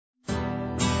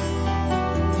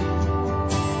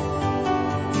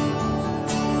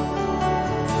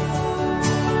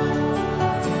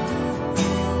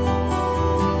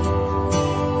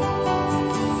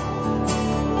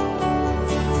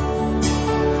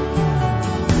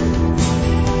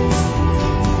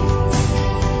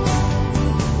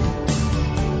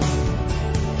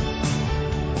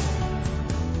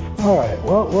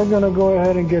we're going to go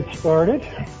ahead and get started.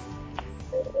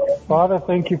 Father,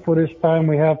 thank you for this time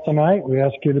we have tonight. We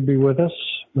ask you to be with us.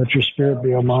 Let your Spirit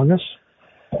be among us.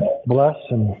 Bless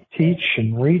and teach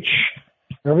and reach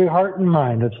every heart and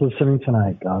mind that's listening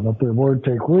tonight, God. Let the word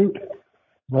take root.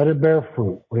 Let it bear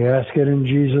fruit. We ask it in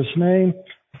Jesus' name.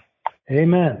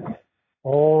 Amen.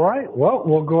 All right. Well,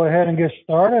 we'll go ahead and get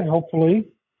started. Hopefully,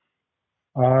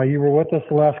 you were with us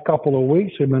the last couple of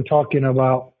weeks. We've been talking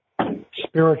about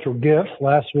spiritual gifts.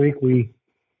 Last week, we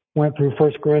went through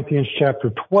 1 Corinthians chapter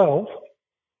 12.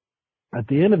 At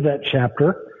the end of that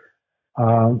chapter,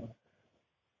 all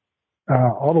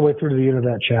the way through to the end of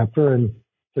that chapter. And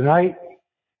tonight,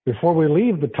 before we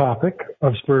leave the topic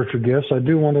of spiritual gifts, I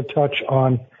do want to touch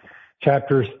on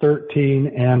chapters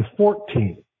 13 and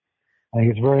 14. I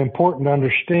think it's very important to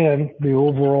understand the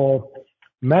overall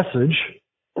message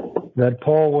that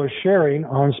Paul was sharing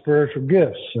on spiritual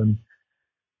gifts. And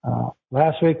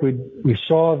last week we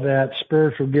saw that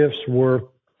spiritual gifts were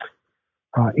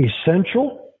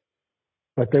essential,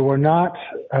 but they were not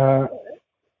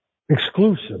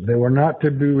exclusive. They were not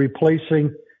to be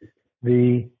replacing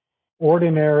the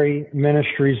ordinary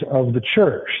ministries of the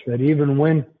church. That even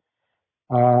when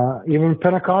even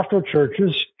Pentecostal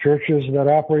churches that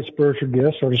operate spiritual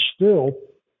gifts are still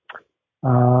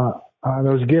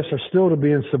those gifts are still to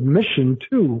be in submission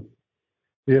to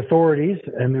the authorities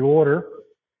and the order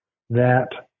that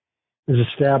is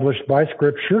established by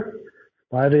Scripture,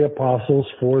 by the apostles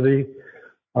for the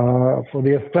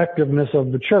effectiveness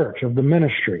of the church, of the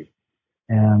ministry.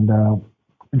 And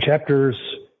in chapters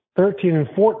 13 and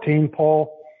 14,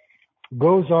 Paul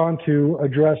goes on to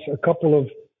address a couple of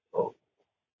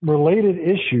related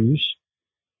issues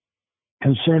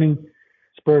concerning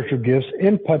spiritual gifts,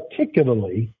 in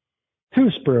particularly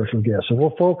two spiritual gifts. And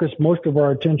we'll focus most of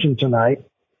our attention tonight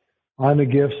on the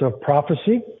gifts of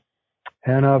prophecy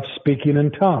and of speaking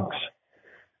in tongues.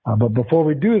 But before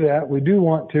we do that, we do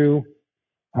want to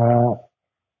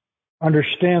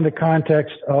understand the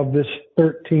context of this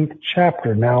 13th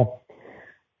chapter. Now,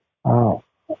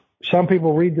 some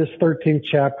people read this 13th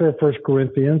chapter of 1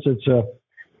 Corinthians. It's a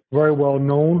very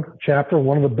well-known chapter,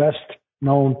 one of the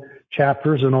best-known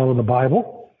chapters in all of the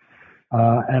Bible.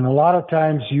 And a lot of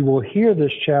times you will hear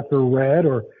this chapter read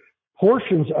or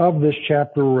portions of this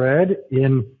chapter read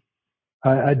in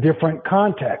a different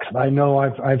context. I know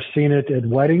I've seen it at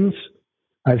weddings.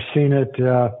 I've seen it.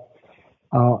 I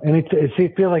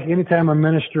feel like anytime a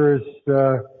minister has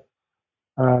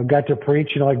got to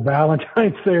preach, like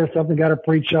Valentine's Day or something, got to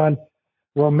preach on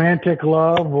romantic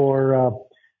love or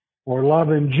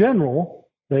love in general,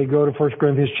 they go to 1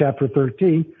 Corinthians chapter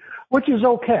 13, which is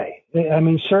okay. I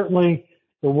mean, certainly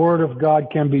the Word of God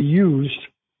can be used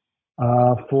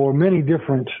for many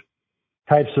different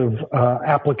types of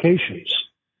applications,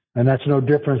 and that's no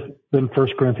different than 1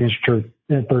 Corinthians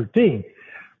 13.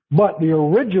 But the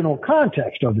original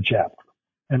context of the chapter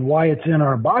and why it's in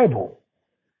our Bible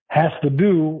has to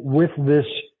do with this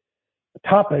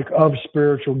topic of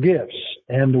spiritual gifts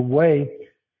and the way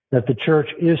that the church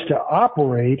is to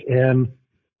operate and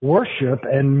worship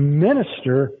and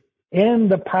minister in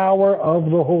the power of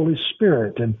the Holy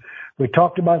Spirit. And we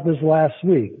talked about this last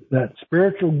week, that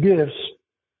spiritual gifts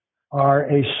are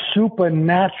a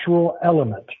supernatural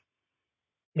element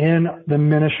in the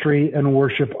ministry and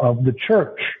worship of the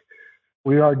church.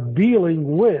 We are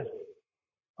dealing with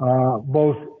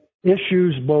both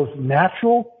issues, both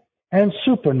natural and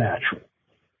supernatural.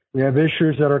 We have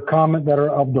issues that are common, that are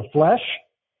of the flesh,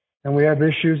 and we have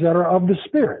issues that are of the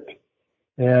Spirit.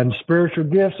 And spiritual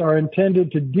gifts are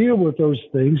intended to deal with those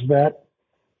things that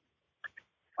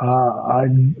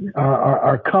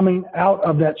are coming out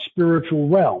of that spiritual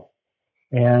realm.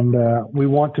 And we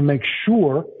want to make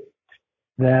sure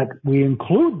that we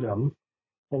include them,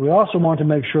 but we also want to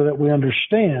make sure that we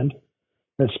understand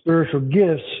that spiritual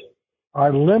gifts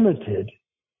are limited,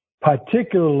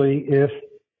 particularly if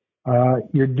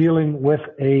you're dealing with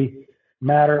a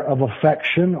matter of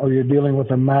affection, or you're dealing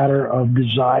with a matter of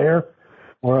desire,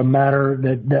 or a matter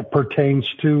that pertains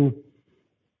to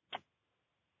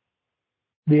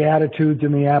the attitudes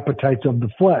and the appetites of the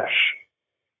flesh.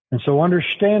 And so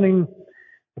understanding,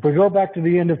 if we go back to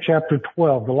the end of chapter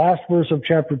 12, the last verse of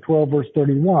chapter 12, verse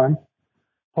 31,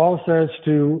 Paul says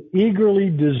to eagerly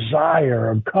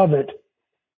desire and covet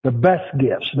the best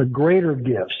gifts, the greater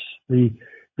gifts, the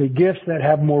gifts that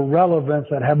have more relevance,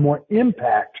 that have more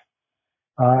impact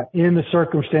in the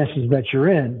circumstances that you're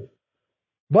in.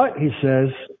 But he says,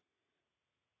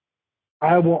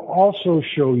 I will also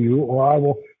show you, or I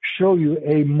will show you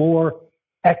a more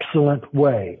excellent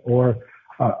way, or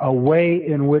a way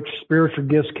in which spiritual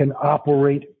gifts can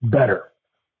operate better.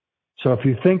 So if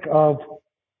you think of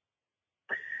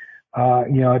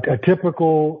a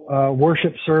typical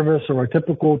worship service or a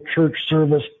typical church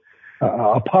service,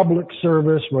 a public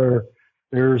service where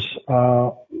there's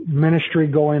ministry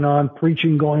going on,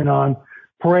 preaching going on,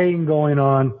 praying going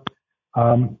on.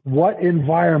 What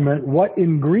environment, what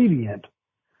ingredient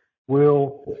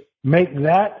will make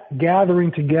that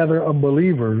gathering together of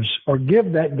believers, or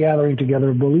give that gathering together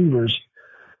of believers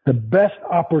the best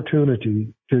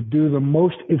opportunity to do the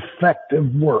most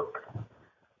effective work,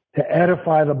 to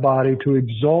edify the body, to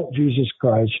exalt Jesus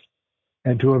Christ,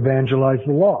 and to evangelize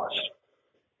the lost.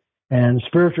 And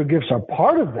spiritual gifts are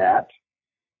part of that,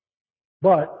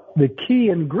 but the key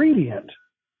ingredient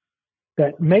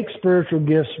that makes spiritual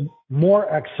gifts more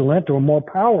excellent or more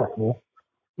powerful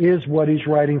is what he's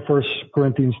writing 1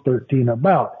 Corinthians 13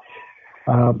 about.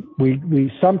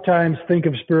 We sometimes think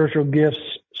of spiritual gifts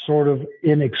sort of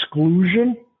in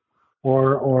exclusion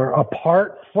or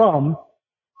apart from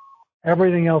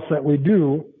everything else that we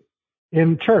do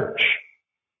in church.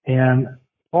 And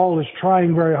Paul is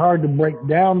trying very hard to break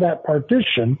down that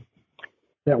partition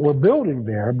that we're building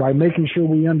there by making sure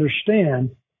we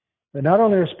understand that not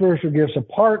only are spiritual gifts a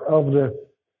part of the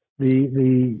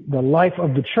life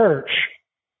of the church,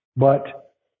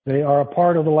 but they are a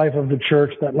part of the life of the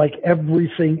church that, like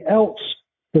everything else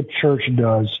the church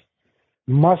does,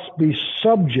 must be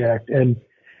subject and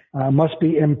must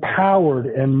be empowered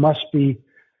and must be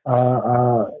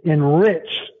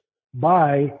enriched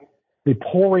by the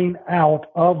pouring out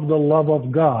of the love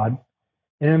of God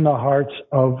in the hearts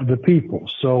of the people.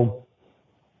 So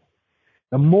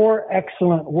the more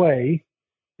excellent way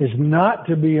is not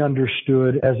to be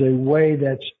understood as a way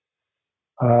that's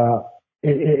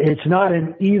it's not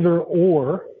an either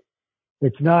or.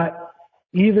 It's not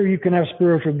either you can have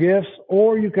spiritual gifts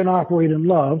or you can operate in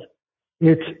love.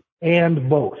 It's and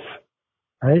both,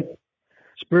 right?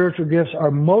 Spiritual gifts are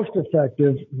most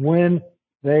effective when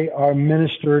they are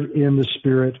ministered in the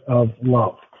spirit of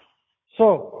love.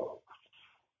 So,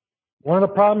 one of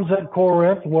the problems at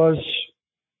Corinth was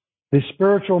the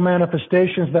spiritual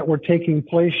manifestations that were taking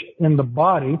place in the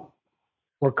body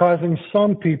were causing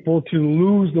some people to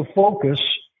lose the focus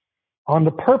on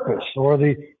the purpose or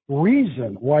the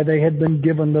reason why they had been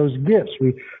given those gifts.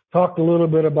 We talked a little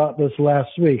bit about this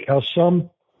last week, how some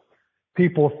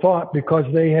people thought because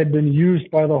they had been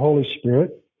used by the Holy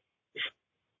Spirit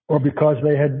or because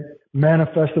they had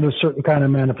manifested a certain kind of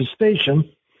manifestation,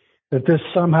 that this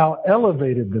somehow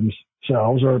elevated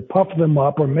themselves or puffed them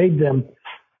up or made them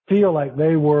feel like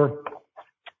they were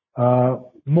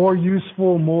more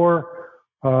useful,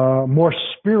 more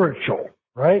spiritual,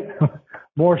 right?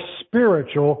 More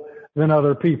spiritual than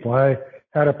other people. I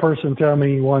had a person tell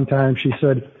me one time, she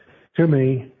said to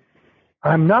me,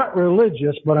 "I'm not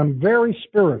religious, but I'm very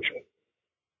spiritual."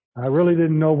 I really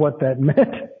didn't know what that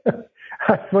meant.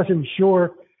 I wasn't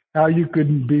sure how you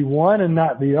could be one and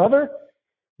not the other.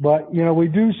 But, we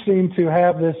do seem to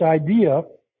have this idea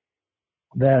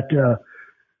that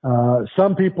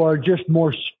some people are just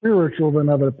more spiritual than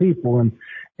other people. And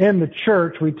in the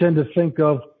church, we tend to think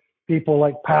of people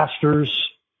like pastors,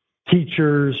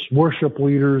 teachers, worship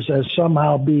leaders as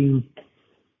somehow being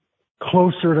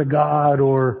closer to God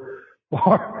or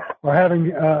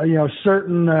having,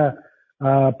 certain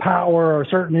power or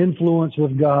certain influence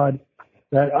with God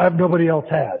that nobody else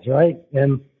has, right?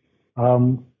 And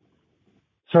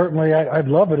certainly I'd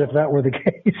love it if that were the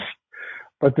case.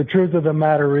 But the truth of the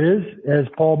matter is, as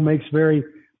Paul makes very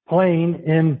plain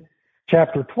in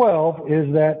chapter 12,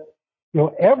 is that,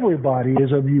 everybody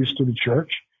is of use to the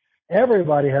church.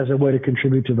 Everybody has a way to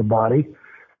contribute to the body.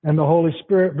 And the Holy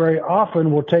Spirit very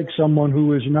often will take someone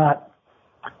who is not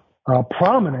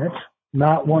prominent,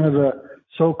 not one of the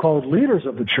so-called leaders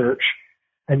of the church,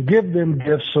 and give them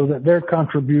gifts so that their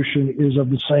contribution is of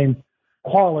the same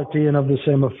quality and of the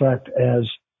same effect as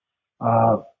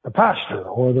the pastor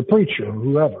or the preacher or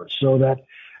whoever, so that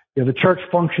the church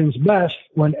functions best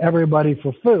when everybody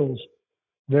fulfills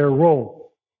their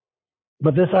role.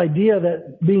 But this idea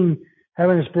that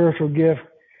having a spiritual gift,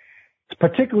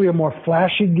 particularly a more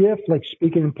flashy gift, like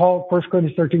speaking, 1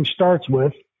 Corinthians 13 starts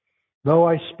with, "Though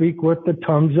I speak with the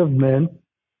tongues of men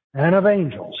and of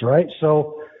angels," right?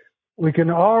 So we can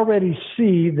already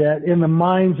see that in the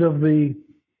minds of the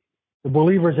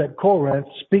believers at Corinth,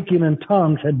 speaking in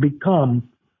tongues had become,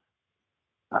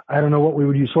 I don't know what we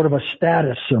would use, sort of a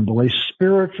status symbol, a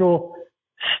spiritual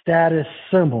status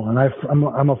symbol. And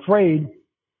I'm afraid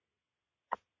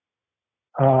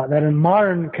that in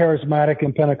modern charismatic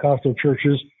and Pentecostal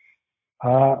churches,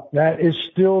 that is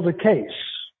still the case.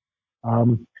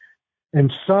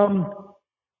 In some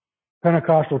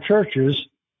Pentecostal churches,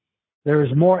 there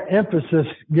is more emphasis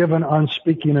given on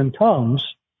speaking in tongues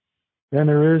than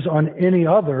there is on any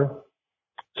other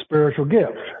spiritual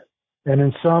gift. And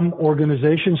in some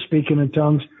organizations, speaking in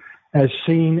tongues is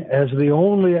seen as the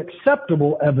only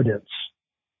acceptable evidence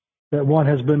that one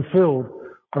has been filled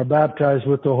or baptized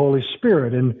with the Holy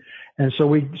Spirit. And so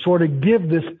we sort of give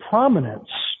this prominence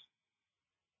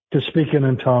to speaking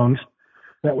in tongues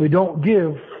that we don't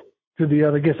give to the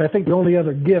other gifts. I think the only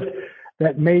other gift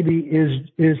that maybe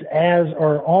is as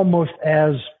or almost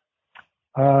as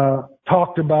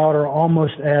talked about or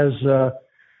almost as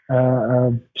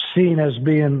seen as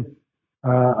being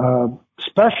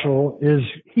special is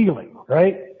healing,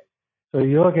 right? So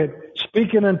you look at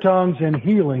speaking in tongues and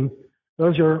healing,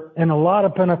 those are, in a lot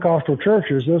of Pentecostal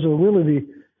churches, those are really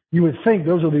you would think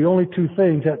those are the only two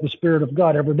things that the Spirit of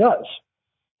God ever does.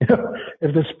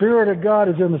 If the Spirit of God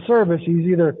is in the service, He's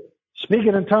either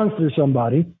speaking in tongues to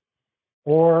somebody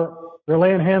or they're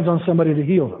laying hands on somebody to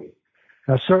heal them.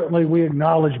 Now, certainly we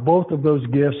acknowledge both of those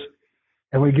gifts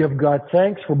and we give God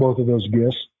thanks for both of those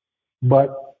gifts,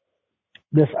 but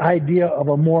this idea of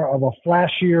a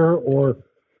flashier or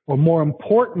more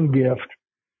important gift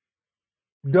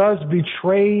does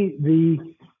betray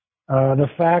the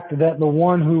fact that the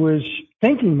one who is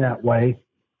thinking that way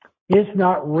is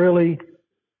not really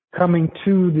coming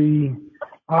to the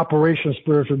operation of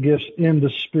spiritual gifts in the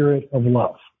spirit of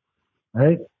love,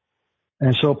 right?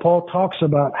 And so Paul talks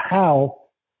about how,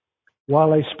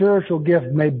 while a spiritual gift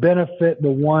may benefit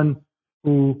the one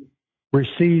who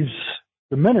receives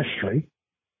the ministry,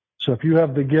 so if you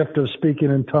have the gift of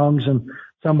speaking in tongues and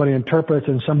somebody interprets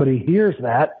and somebody hears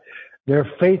that, their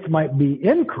faith might be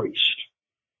increased.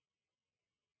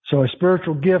 So a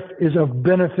spiritual gift is of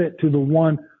benefit to the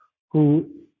one who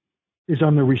is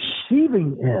on the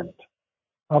receiving end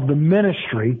of the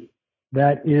ministry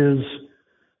that is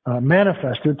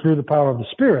manifested through the power of the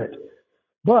Spirit.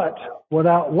 But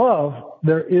without love,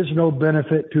 there is no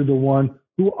benefit to the one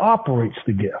who operates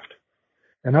the gift.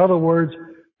 In other words,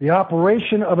 the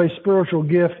operation of a spiritual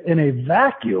gift in a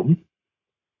vacuum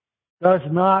does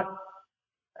not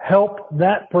help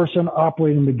that person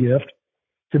operating the gift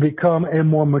to become a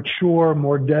more mature,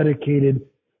 more dedicated,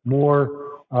 more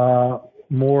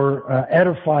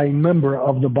edifying member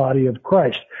of the body of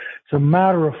Christ. As a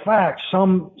matter of fact,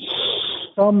 some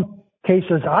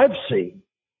cases I've seen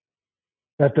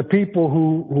that the people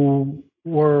who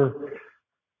were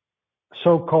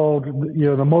so-called,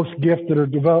 the most gifted or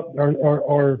developed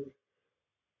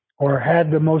or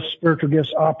had the most spiritual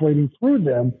gifts operating through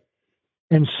them,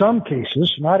 in some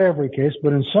cases, not every case,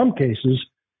 but in some cases,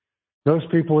 those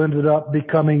people ended up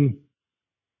becoming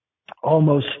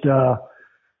almost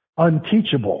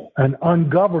unteachable and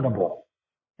ungovernable.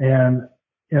 And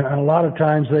a lot of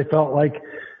times they felt like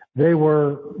they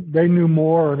knew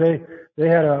more, or they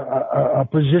had a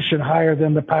position higher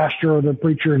than the pastor or the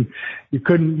preacher, and you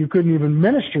couldn't even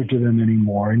minister to them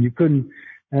anymore. And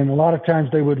and a lot of times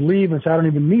they would leave and say, I don't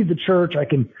even need the church. I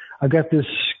got this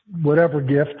whatever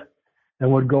gift,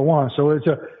 and would go on. So it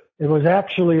was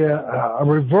actually a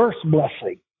reverse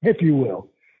blessing, if you will.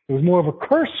 It was more of a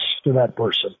curse to that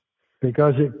person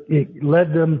because it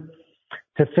led them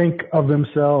to think of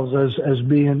themselves as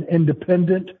being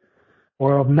independent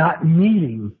or of not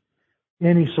needing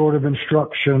any sort of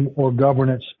instruction or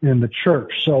governance in the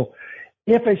church. So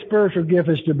if a spiritual gift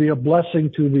is to be a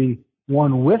blessing to the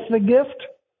one with the gift,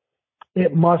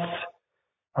 it must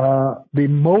be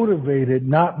motivated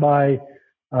not by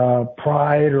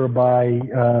pride or by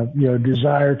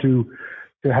desire to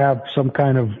have some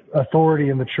kind of authority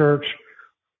in the church,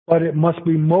 but it must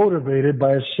be motivated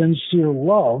by a sincere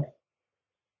love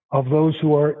of those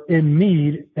who are in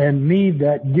need and need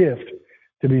that gift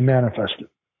to be manifested.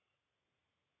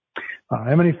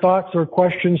 Have any thoughts or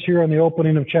questions here on the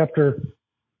opening of chapter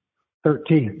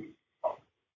 13?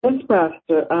 Yes,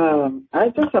 Pastor. I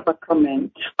just have a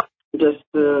comment just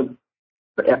to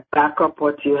back up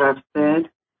what you have said,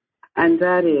 and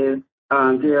that is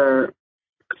there are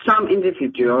some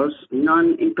individuals,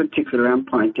 none in particular I'm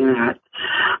pointing at,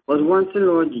 but once the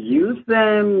Lord used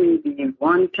them maybe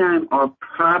one time or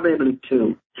probably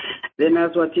two, then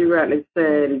as what you rightly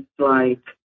said, it's like,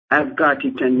 I've got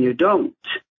it and you don't.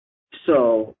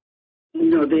 So,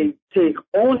 they take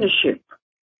ownership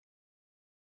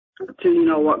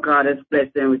to, what God has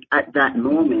blessed them with at that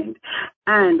moment.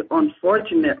 And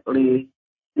unfortunately,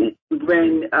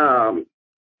 when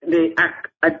they act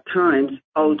at times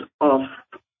out of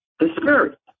the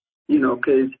Spirit,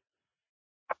 because,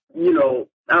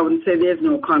 I wouldn't say there's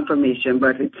no confirmation,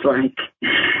 but it's like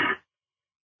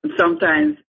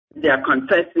sometimes they're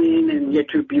confessing and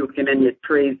yet rebuking and yet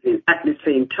praising at the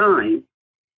same time.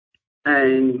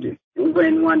 And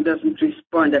when one doesn't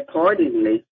respond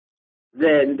accordingly,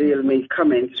 then they'll make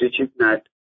comments which is not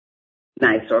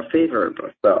nice or favorable.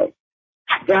 So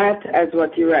that, as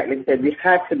what you rightly said, we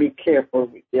have to be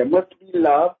careful. There must be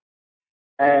love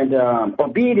and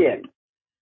obedience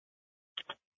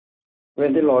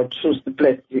when the Lord chooses to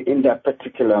bless you in that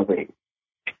particular way.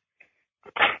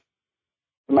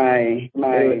 Amen.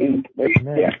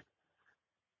 Yeah.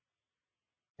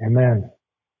 Amen.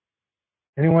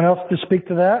 Anyone else to speak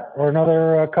to that or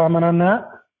another comment on that?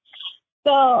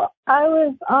 So I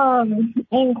was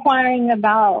inquiring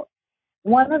about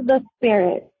one of the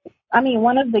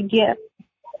gifts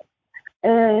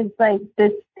is like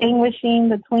distinguishing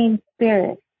between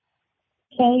spirits.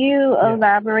 Can you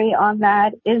elaborate on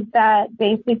that? Is that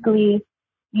basically,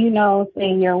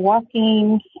 say you're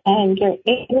walking and you're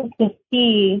able to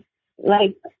see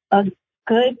like a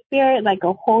good spirit, like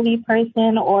a holy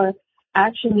person, or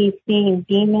actually seeing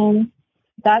demons?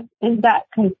 Is that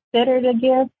considered a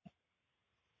gift?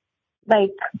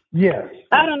 Like, yes.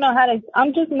 I don't know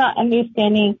I'm just not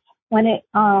understanding when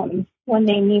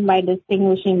they mean by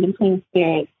distinguishing between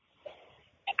spirits.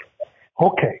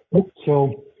 Okay.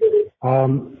 So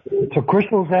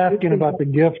Crystal's asking about the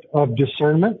gift of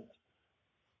discernment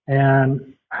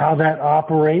and how that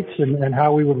operates and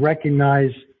how we would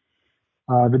recognize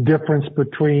the difference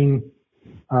between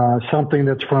something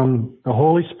that's from the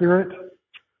Holy Spirit,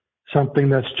 something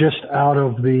that's just out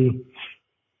of the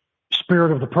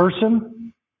spirit of the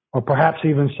person, or perhaps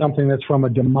even something that's from a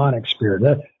demonic spirit.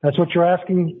 That's what you're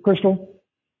asking, Crystal?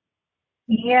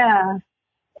 Yeah.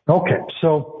 Okay,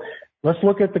 so let's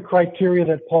look at the criteria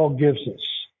that Paul gives us.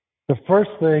 The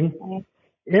first thing,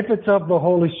 if it's of the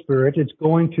Holy Spirit, it's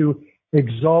going to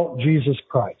exalt Jesus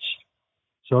Christ.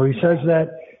 So he says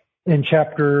that in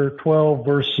chapter 12,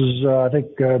 verses,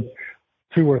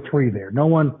 2 or 3 there. No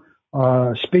one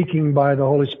speaking by the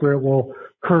Holy Spirit will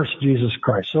curse Jesus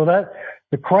Christ. So that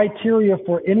the criteria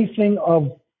for anything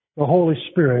of the Holy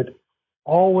Spirit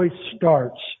always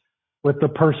starts with the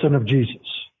person of Jesus.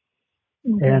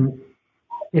 Mm-hmm. And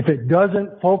if it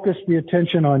doesn't focus the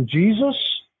attention on Jesus,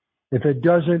 if it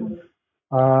doesn't,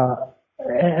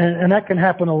 and that can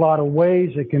happen a lot of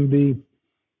ways. It can be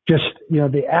just,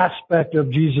 the aspect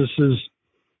of Jesus's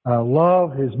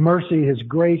love, his mercy, his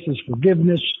grace, his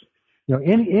forgiveness,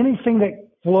 anything that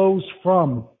flows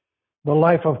from the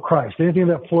life of Christ, anything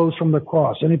that flows from the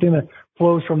cross, anything that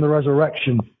flows from the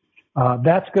resurrection,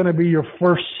 that's going to be your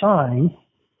first sign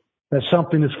that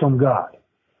something is from God.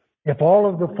 If all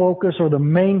of the focus or the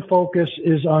main focus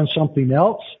is on something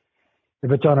else,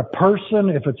 if it's on a person,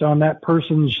 if it's on that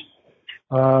person's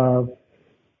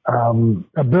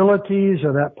abilities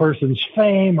or that person's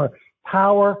fame or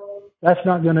power, that's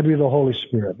not going to be the Holy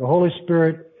Spirit. The Holy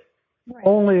Spirit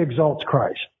only exalts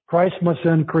Christ. Christ must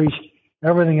increase.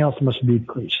 Everything else must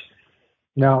decrease.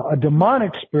 Now, a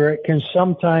demonic spirit can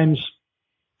sometimes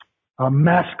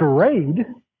masquerade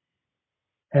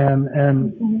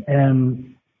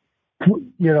and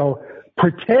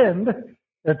pretend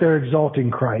that they're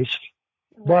exalting Christ.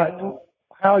 But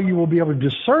how you will be able to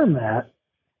discern that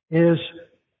is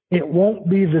it won't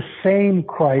be the same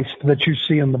Christ that you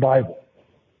see in the Bible.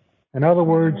 In other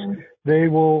words, they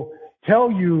will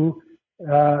tell you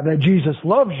that Jesus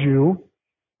loves you,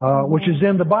 which is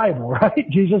in the Bible, right?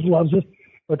 Jesus loves us.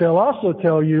 But they'll also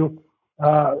tell you,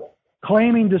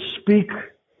 claiming to speak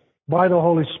by the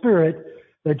Holy Spirit,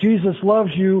 that Jesus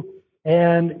loves you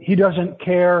and he doesn't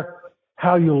care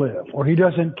how you live, or he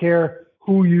doesn't care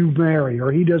who you marry,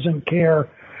 or he doesn't care,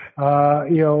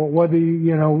 whether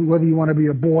you want to be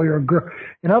a boy or a girl.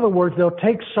 In other words, they'll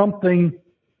take something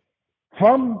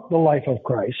from the life of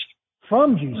Christ,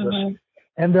 from Jesus,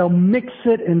 and they'll mix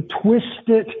it and twist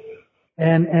it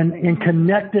and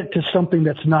connect it to something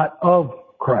that's not of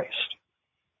Christ.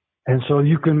 And so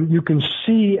you can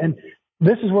see, and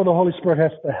this is where the Holy Spirit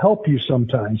has to help you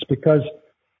sometimes, because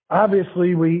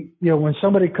obviously when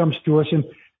somebody comes to us, and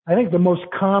I think the most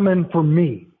common for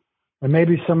me, and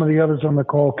maybe some of the others on the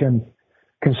call can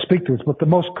speak to us, but the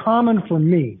most common for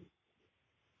me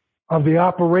of the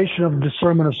operation of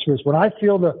discernment of spirits, when I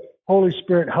feel the Holy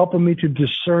Spirit helping me to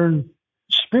discern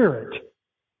spirit,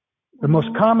 the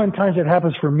most common times it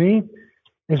happens for me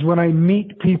is when I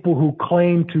meet people who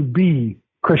claim to be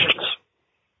Christians.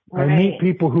 Right. I meet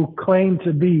people who claim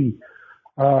to be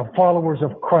followers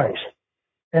of Christ.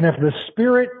 And if the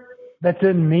spirit that's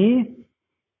in me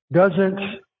doesn't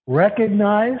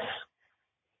recognize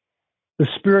the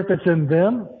spirit that's in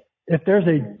them, if there's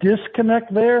a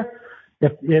disconnect there,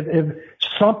 if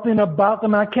something about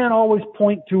them, I can't always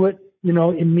point to it,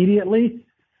 immediately,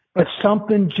 but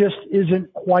something just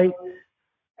isn't quite,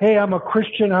 hey, I'm a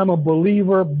Christian, I'm a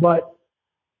believer, but,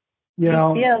 I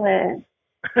feel it.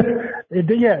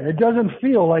 it doesn't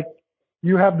feel like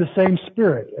you have the same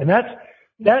spirit. And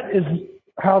that is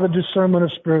how the discernment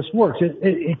of spirits works.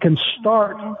 It can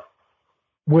start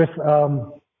with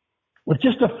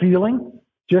just a feeling,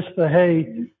 just the,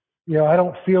 hey, I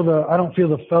don't feel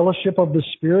the fellowship of the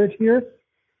Spirit here.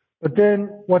 But then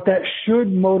what that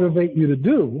should motivate you to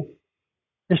do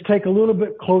is take a little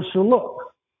bit closer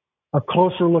look, a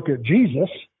closer look at Jesus,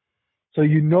 so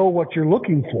you know what you're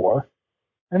looking for,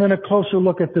 and then a closer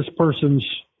look at this person's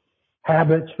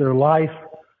habits, their life.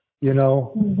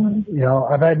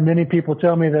 I've had many people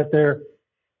tell me that they're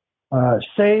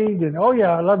saved and, oh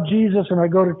yeah, I love Jesus and I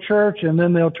go to church, and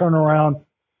then they'll turn around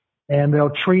and they'll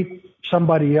treat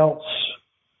somebody else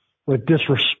with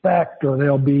disrespect, or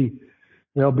they'll be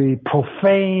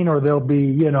profane, or they'll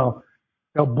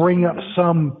bring up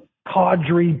some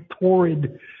tawdry,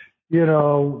 torrid,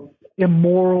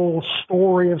 immoral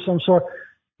story of some sort.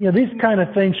 These kind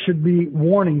of things should be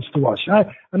warnings to us.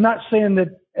 I'm not saying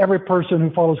that every person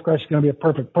who follows Christ is going to be a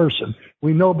perfect person.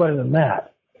 We know better than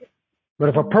that. But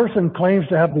if a person claims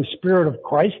to have the Spirit of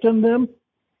Christ in them,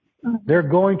 they're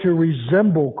going to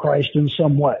resemble Christ in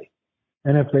some way.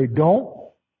 And if they don't,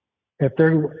 if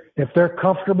they're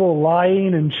comfortable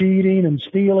lying and cheating and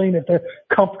stealing, if they're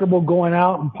comfortable going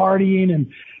out and partying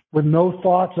and with no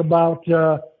thoughts about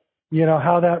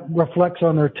how that reflects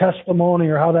on their testimony,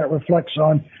 or how that reflects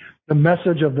on the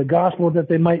message of the gospel that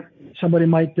somebody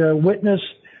might witness,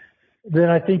 then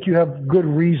I think you have good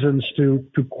reasons to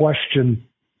question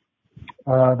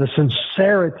the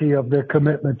sincerity of their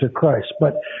commitment to Christ.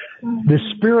 But the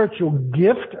spiritual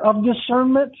gift of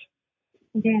discernment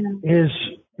is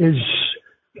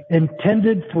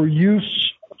intended for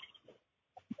use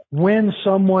when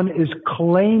someone is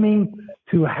claiming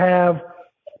to have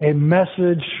a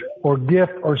message or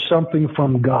gift or something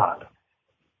from God.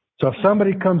 So if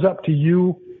somebody comes up to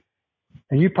you,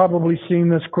 and you've probably seen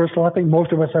this, Crystal, I think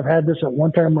most of us have had this at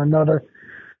one time or another,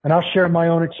 and I'll share my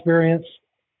own experience.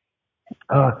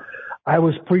 I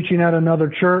was preaching at another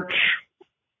church.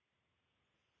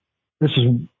 This is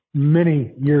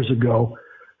many years ago.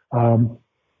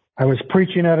 I was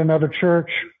preaching at another church,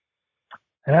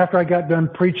 and after I got done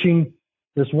preaching,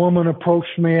 this woman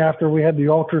approached me after we had the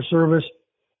altar service,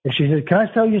 and she said, "Can I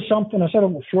tell you something?" I said,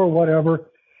 "Oh, sure, whatever."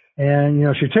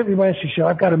 And, she took me by and she said,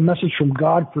 "I've got a message from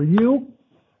God for you."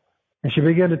 And she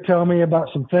began to tell me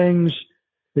about some things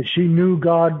that she knew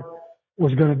God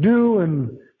was going to do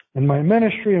and in my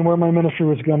ministry and where my ministry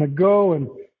was going to go.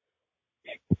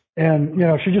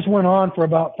 And she just went on for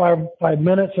about five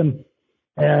minutes. And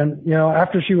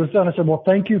after she was done, I said, "Well,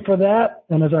 thank you for that."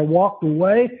 And as I walked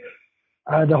away,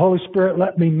 the Holy Spirit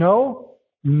let me know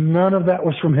none of that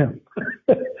was from him.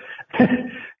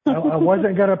 I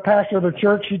wasn't going to pastor the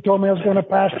church she told me I was going to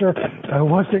pastor. I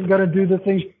wasn't going to do the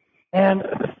things. And,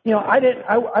 I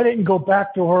didn't go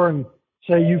back to her and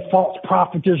say, "You false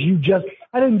prophetess,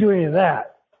 I didn't do any of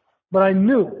that. But I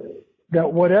knew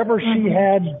that whatever she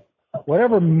had,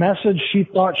 whatever message she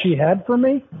thought she had for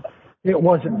me, it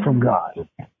wasn't from God.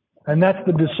 And that's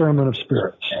the discernment of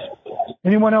spirits.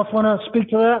 Anyone else want to speak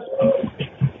to that?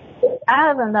 I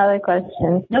have another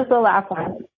question. Just the last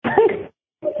one.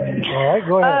 All right,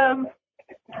 go ahead.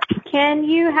 Can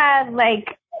you have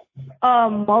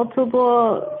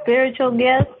multiple spiritual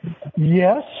gifts?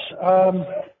 Yes.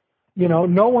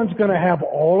 No one's going to have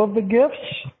all of the gifts.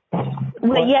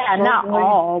 Well, yeah, not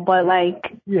all, but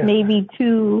maybe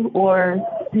two or...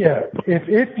 Yeah,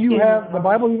 if you have, the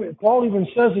Bible, Paul even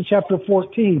says in chapter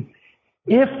 14,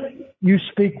 if you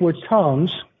speak with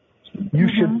tongues, you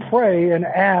should pray and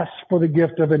ask for the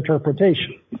gift of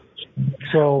interpretation.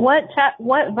 So what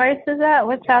verse is that?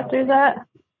 What chapter is that?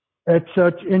 It's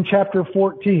in chapter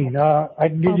 14. I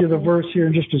can give you the verse here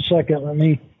in just a second. Let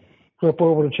me flip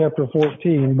over to chapter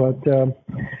 14. But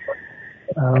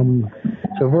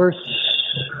so verse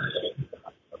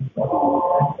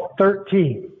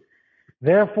 13.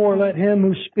 Therefore, let him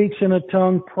who speaks in a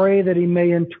tongue pray that he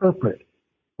may interpret.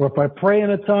 For if I pray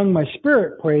in a tongue, my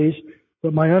spirit prays,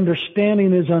 but my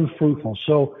understanding is unfruitful.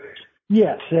 So,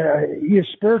 yes, your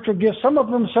spiritual gifts. Some of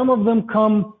them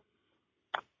come.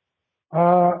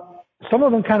 Some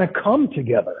of them kind of come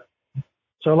together.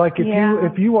 So, like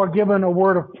if you are given a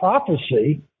word of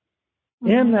prophecy,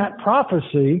 in that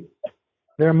prophecy,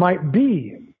 there might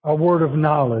be a word of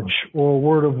knowledge or a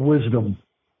word of wisdom,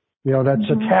 that's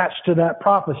attached to that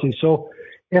prophecy. So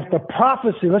if the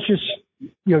prophecy, let's just,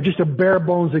 just a bare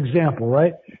bones example,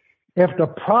 right? If the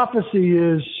prophecy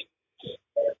is,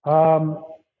 there's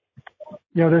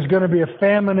going to be a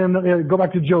famine go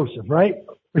back to Joseph, right?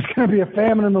 There's going to be a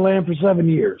famine in the land for 7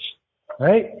 years,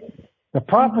 right? The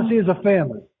prophecy is a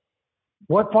famine.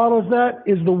 What follows that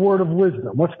is the word of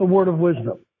wisdom. What's the word of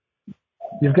wisdom?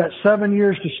 You've got 7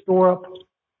 years to store up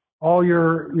all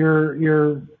your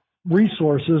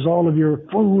resources, all of your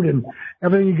food and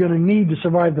everything you're going to need to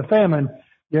survive the famine.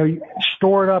 You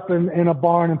store it up in a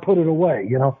barn and put it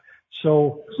away,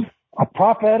 So a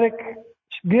prophetic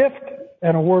gift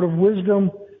and a word of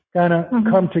wisdom kind of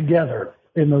come together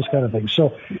in those kind of things.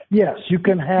 So, yes, you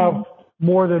can have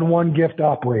more than one gift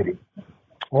operating.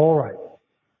 All right.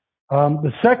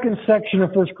 The second section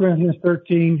of 1 Corinthians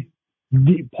 13,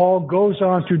 Paul goes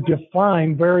on to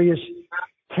define various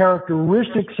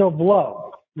characteristics of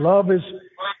love. Love is,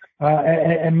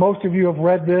 and most of you have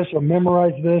read this or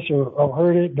memorized this or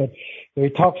heard it, but he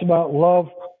talks about love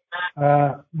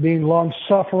being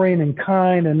long-suffering and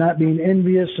kind and not being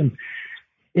envious. And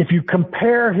if you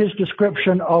compare his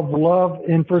description of love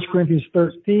in 1 Corinthians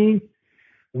 13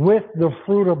 with the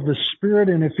fruit of the Spirit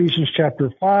in Ephesians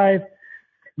chapter 5,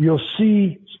 you'll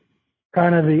see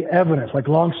kind of the evidence, like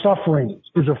long-suffering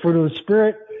is a fruit of the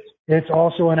Spirit. It's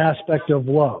also an aspect of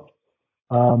love.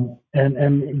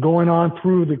 And going on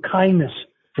through the kindness,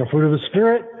 the fruit of the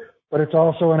Spirit, but it's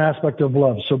also an aspect of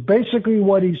love. So basically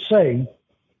what he's saying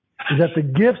is that the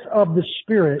gifts of the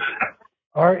Spirit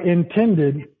are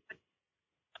intended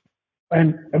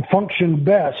and function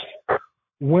best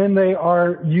when they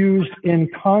are used in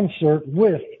concert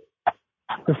with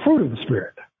the fruit of the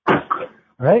Spirit.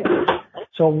 Right?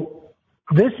 So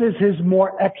this is his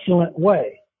more excellent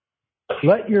way.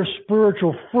 Let your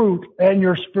spiritual fruit and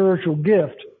your spiritual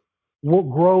gift will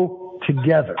grow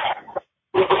together.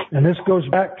 And this goes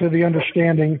back to the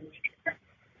understanding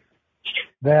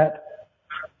that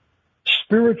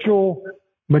spiritual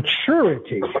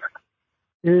maturity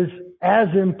is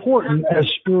as important as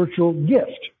spiritual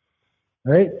gift.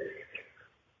 Right?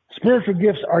 Spiritual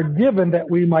gifts are given that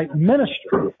we might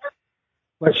minister,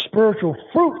 but spiritual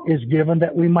fruit is given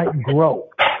that we might grow.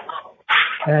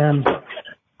 And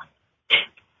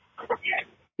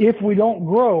if we don't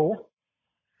grow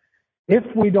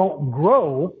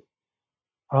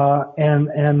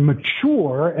and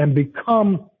mature and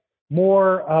become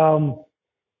more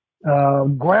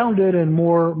grounded and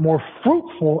more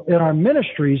fruitful in our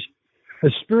ministries,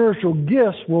 the spiritual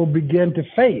gifts will begin to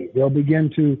fade. They'll begin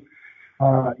to,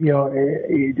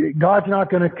 God's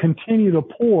not going to continue to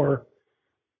pour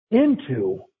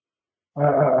into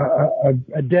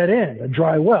a dead end, a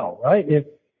dry well, right?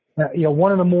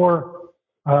 One of the more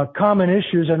common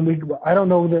issues, and I don't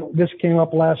know that this came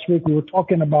up last week, we were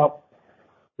talking about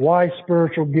why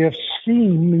spiritual gifts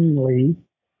seemingly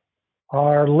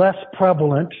are less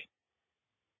prevalent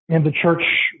in the church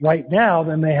right now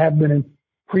than they have been in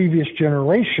previous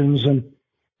generations. And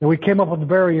we came up with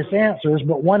various answers,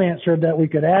 but one answer that we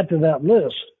could add to that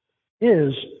list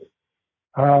is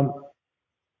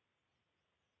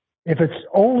if it's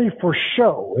only for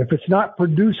show, if it's not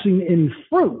producing any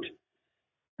fruit,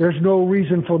 there's no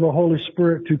reason for the Holy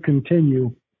Spirit to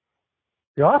continue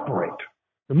to operate,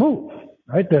 to move,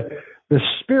 right? The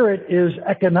Spirit is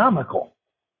economical.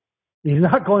 He's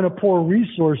not going to pour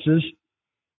resources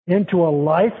into a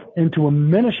life, into a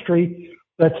ministry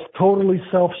that's totally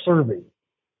self-serving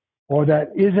or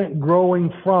that isn't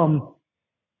growing from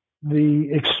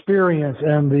the experience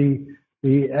and the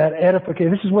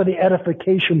edification. This is where the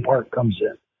edification part comes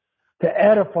in. To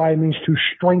edify means to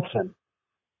strengthen,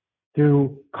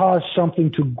 to cause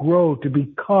something to grow, to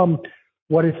become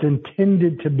what it's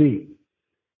intended to be,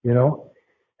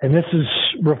 And this is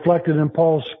reflected in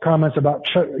Paul's comments about,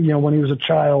 when he was a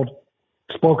child,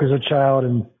 spoke as a child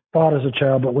and thought as a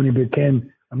child, but when he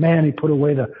became a man, he put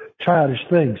away the childish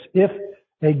things. If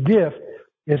a gift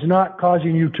is not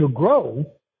causing you to grow,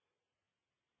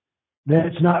 then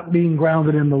it's not being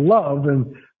grounded in the love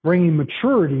and bringing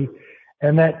maturity,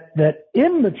 and that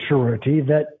immaturity,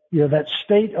 that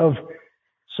state of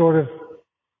sort of,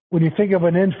 when you think of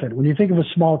an infant, when you think of a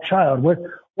small child, what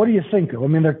do you think of? I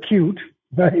mean, they're cute,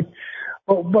 right?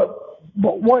 But what,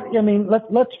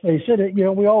 let's face it,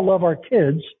 we all love our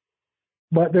kids,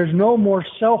 but there's no more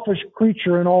selfish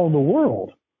creature in all the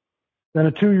world than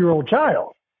a 2-year-old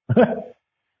child.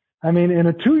 I mean, in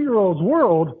a 2-year-old's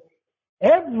world,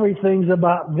 everything's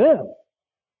about them.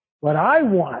 What I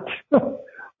want,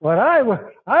 what I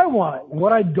want,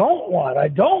 what I don't want,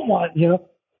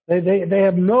 they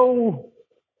have no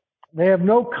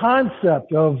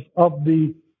concept of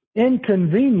the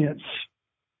inconvenience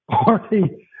or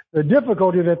the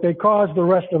difficulty that they cause the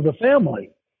rest of the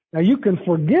family. Now you can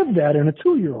forgive that in a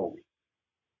 2-year-old,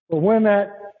 but when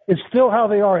that is still how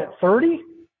they are at 30,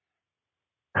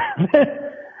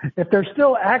 if they're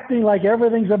still acting like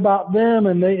everything's about them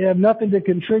and they have nothing to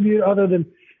contribute other than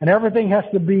and everything has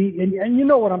to be, and you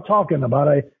know what I'm talking about.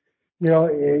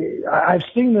 I've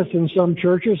seen this in some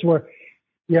churches where,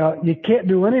 you can't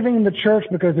do anything in the church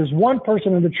because there's one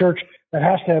person in the church that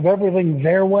has to have everything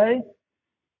their way.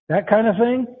 That kind of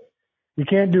thing. You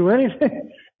can't do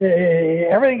anything.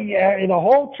 Everything in the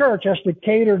whole church has to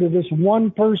cater to this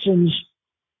one person's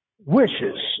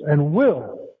wishes and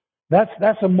will.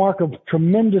 That's a mark of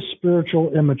tremendous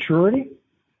spiritual immaturity,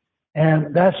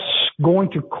 and that's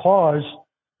going to cause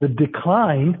the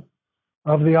decline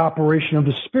of the operation of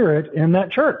the Spirit in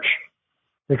that church,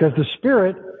 because the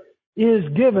Spirit is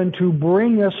given to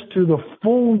bring us to the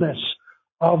fullness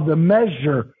of the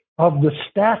measure of the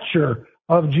stature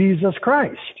of Jesus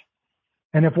Christ.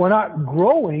 And if we're not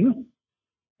growing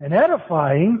and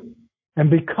edifying and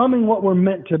becoming what we're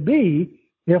meant to be,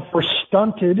 if we're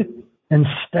stunted and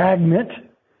stagnant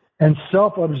and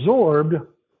self-absorbed,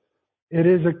 it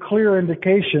is a clear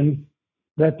indication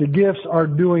that the gifts are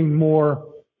doing more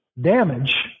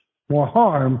damage, more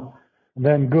harm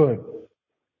than good.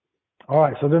 All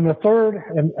right, so then the third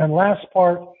and last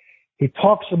part, he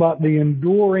talks about the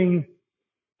enduring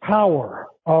power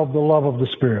of the love of the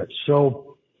Spirit.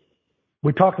 So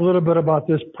we talked a little bit about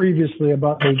this previously,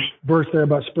 about the verse there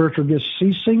about spiritual gifts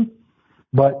ceasing,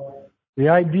 but the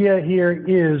idea here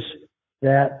is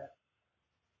that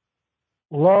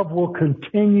love will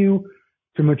continue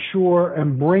to mature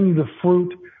and bring the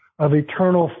fruit of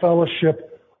eternal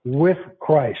fellowship with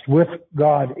Christ, with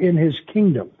God in His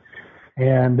kingdom.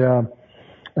 And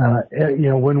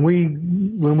when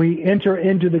we enter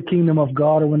into the kingdom of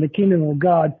God, or when the kingdom of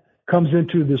God comes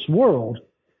into this world,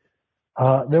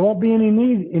 there won't be any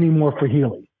need anymore for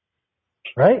healing,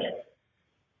 right?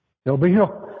 There'll be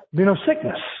no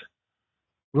sickness.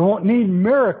 We won't need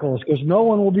miracles because no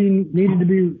one will be needing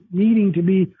to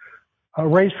be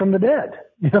raised from the dead.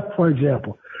 For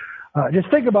example, just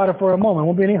think about it for a moment. There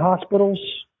won't be any hospitals,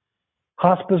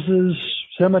 hospices,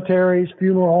 cemeteries,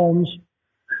 funeral homes.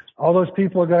 All those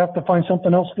people are going to have to find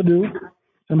something else to do,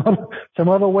 some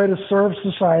other way to serve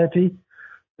society.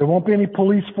 There won't be any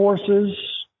police forces.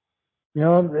 There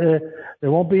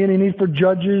won't be any need for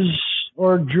judges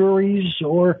or juries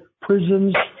or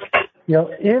prisons.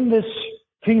 In this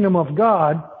kingdom of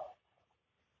God,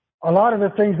 a lot of the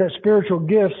things that spiritual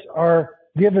gifts are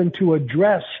given to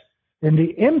address in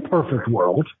the imperfect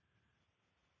world,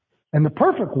 and the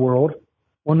perfect world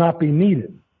will not be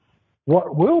needed.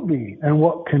 What will be and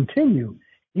what continue,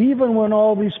 even when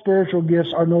all these spiritual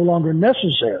gifts are no longer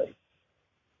necessary,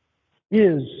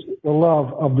 is the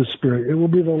love of the Spirit. It will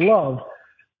be the love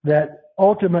that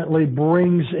ultimately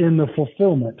brings in the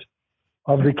fulfillment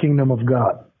of the kingdom of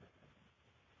God.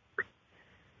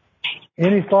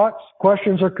 Any thoughts,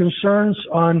 questions, or concerns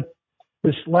on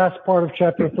this last part of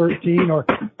chapter 13 or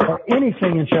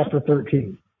anything in chapter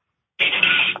 13?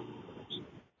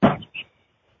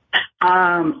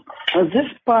 This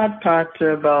part talks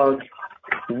about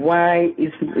why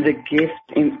is the gift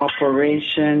in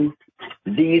operation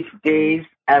these days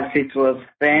as it was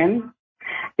then.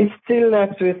 It's still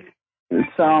left with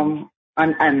some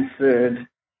unanswered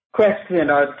question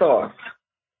or thought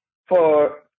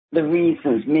for the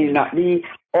reasons, may not be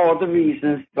all the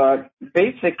reasons, but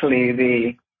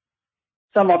basically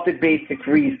some of the basic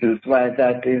reasons why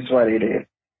that is what it is.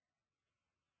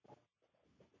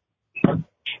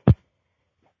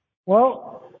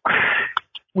 Well,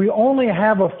 we only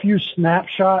have a few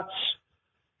snapshots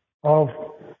of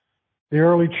the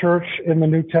early church in the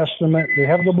New Testament. We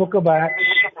have the book of Acts,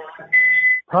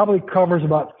 probably covers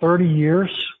about 30 years.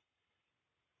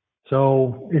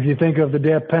 So if you think of the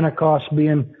day of Pentecost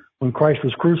being when Christ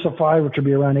was crucified, which would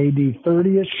be around AD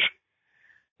 30-ish,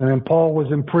 and then Paul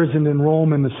was imprisoned in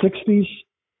Rome in the 60s.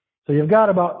 So you've got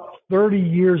about 30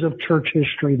 years of church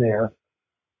history there.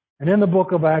 And in the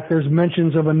book of Acts, there's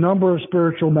mentions of a number of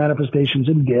spiritual manifestations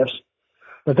and gifts,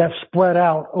 but that's spread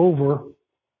out over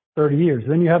 30 years.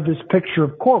 Then you have this picture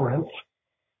of Corinth,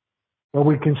 where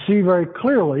we can see very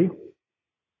clearly,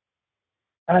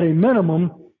 at a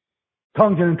minimum,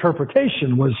 tongues and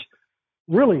interpretation was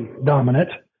really dominant.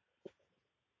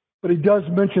 But he does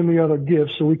mention the other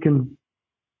gifts, so we can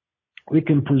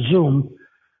presume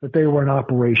that they were in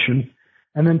operation.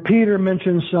 And then Peter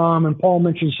mentions some, and Paul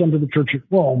mentions some to the church at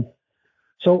Rome.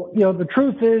 So, the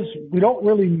truth is, we don't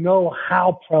really know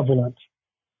how prevalent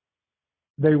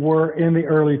they were in the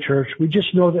early church. We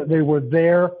just know that they were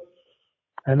there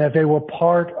and that they were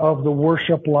part of the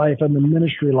worship life and the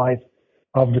ministry life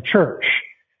of the church.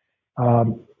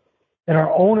 In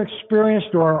our own experience,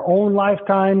 through our own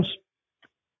lifetimes,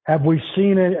 have we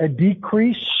seen a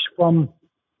decrease from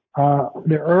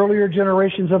the earlier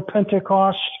generations of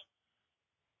Pentecost?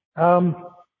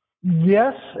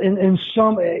 Yes, in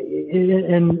some,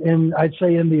 I'd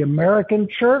say in the American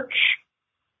church,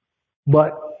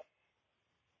 but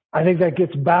I think that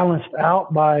gets balanced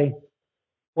out by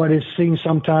what is seen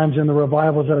sometimes in the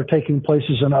revivals that are taking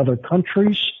places in other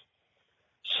countries.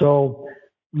 So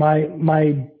my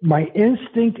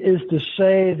instinct is to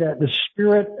say that the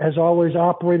Spirit has always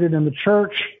operated in the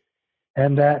church,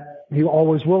 and that He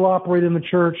always will operate in the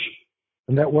church,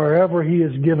 and that wherever He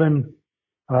is given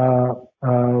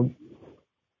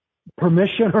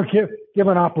permission or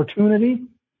given opportunity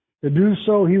to do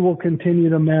so, He will continue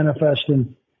to manifest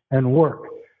and work.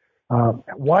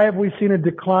 Why have we seen a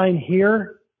decline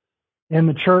here in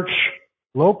the church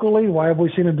locally? Why have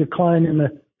we seen a decline in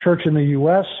the church in the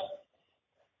U.S.?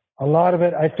 A lot of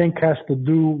it, I think, has to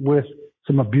do with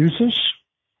some abuses.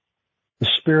 The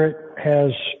Spirit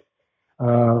has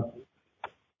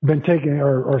been taken,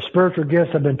 or spiritual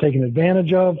gifts have been taken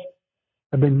advantage of,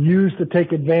 have been used to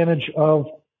take advantage of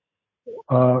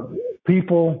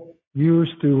people,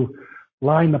 used to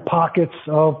line the pockets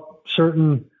of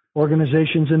certain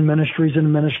organizations and ministries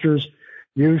and ministers,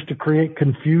 used to create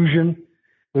confusion.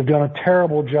 We've done a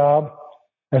terrible job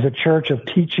as a church of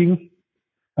teaching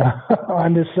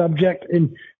on this subject,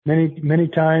 and many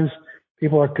times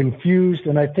people are confused.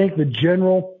 And I think the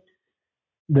general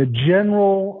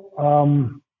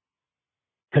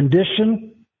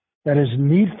condition that is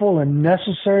needful and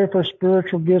necessary for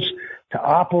spiritual gifts to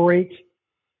operate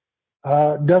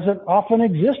doesn't often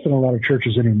exist in a lot of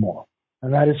churches anymore,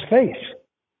 and that is faith.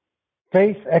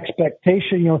 Faith,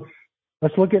 expectation.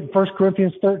 Let's look at 1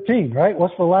 Corinthians 13, right?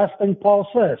 What's the last thing Paul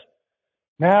says?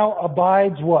 Now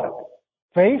abides what?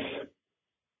 Faith,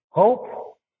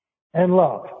 hope, and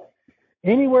love.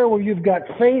 Anywhere where you've got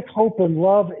faith, hope, and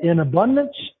love in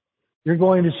abundance, you're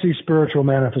going to see spiritual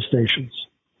manifestations.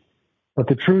 But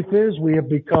the truth is, we have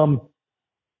become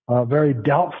very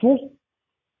doubtful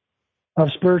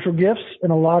of spiritual gifts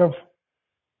in a lot of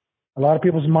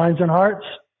people's minds and hearts.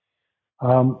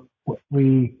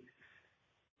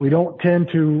 We don't tend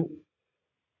to,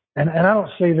 and I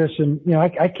don't say this, and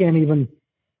I can't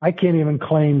even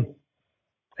claim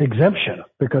exemption,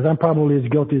 because I'm probably as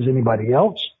guilty as anybody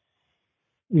else.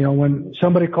 When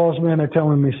somebody calls me and they're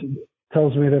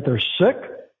tells me that they're sick,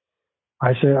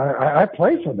 I say I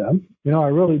pray for them. I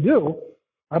really do.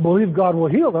 I believe God will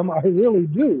heal them. I really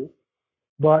do.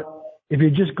 But if you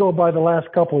just go by the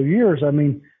last couple of years,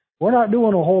 we're not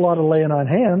doing a whole lot of laying on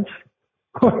hands.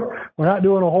 We're not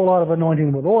doing a whole lot of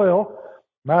anointing with oil.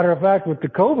 Matter of fact, with the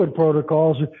COVID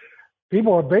protocols,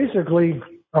 people are basically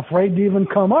afraid to even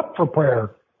come up for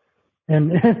prayer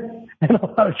in a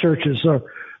lot of churches.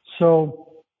 So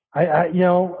I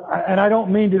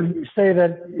don't mean to say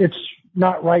that it's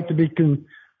not right to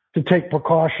take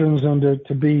precautions and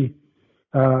to be,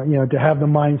 to have the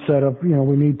mindset of,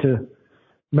 we need to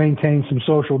maintain some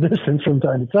social distance from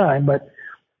time to time. But,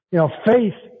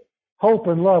 faith, hope,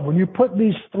 and love, when you put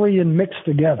these three and mix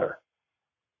together,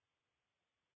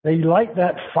 they light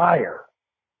that fire.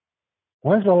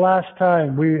 When's the last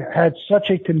time we had such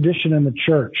a condition in the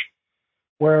church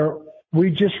where we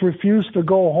just refused to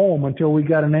go home until we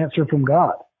got an answer from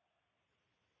God?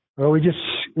 Or we just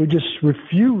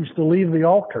refused to leave the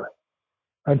altar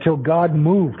until God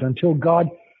moved, until God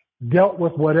dealt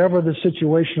with whatever the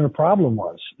situation or problem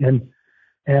was. And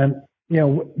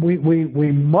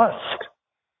we must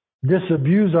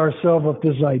disabuse ourselves of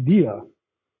this idea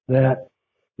that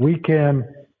we can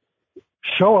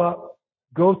show up,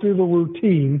 go through the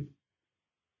routine,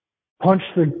 punch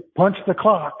the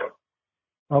clock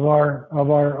of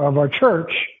our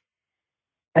church,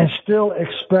 and still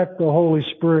expect the Holy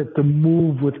Spirit to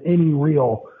move with any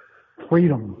real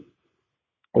freedom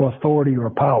or authority or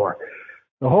power.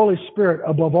 The Holy Spirit,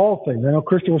 above all things, I know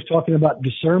Christian was talking about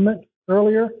discernment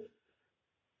earlier.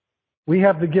 We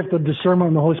have the gift of discernment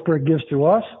and the Holy Spirit gives to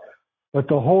us, but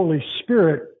the Holy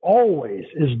Spirit always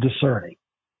is discerning.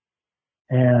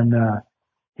 And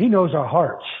He knows our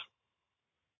hearts.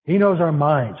 He knows our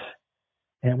minds.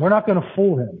 And we're not going to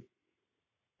fool Him.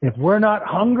 If we're not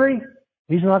hungry,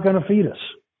 He's not going to feed us.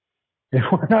 If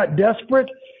we're not desperate,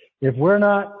 if we're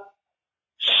not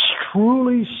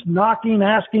truly knocking,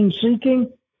 asking,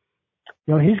 seeking,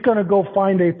 He's going to go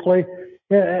find a place.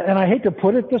 And I hate to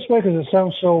put it this way because it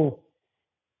sounds so,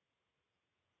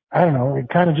 I don't know, it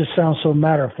kind of just sounds so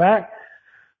matter of fact.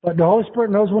 But the Holy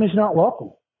Spirit knows when He's not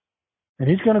welcome. And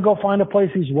He's going to go find a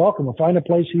place He's welcome, or find a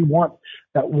place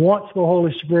that wants the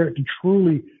Holy Spirit to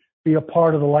truly be a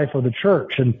part of the life of the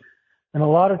church. And in a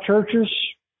lot of churches,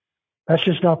 that's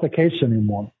just not the case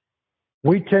anymore.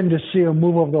 We tend to see a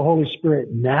move of the Holy Spirit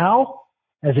now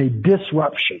as a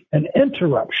disruption, an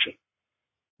interruption,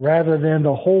 rather than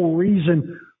the whole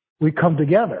reason we come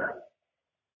together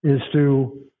is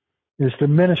to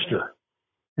minister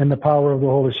in the power of the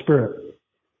Holy Spirit.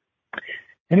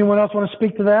 Anyone else want to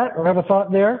speak to that or have a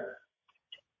thought there?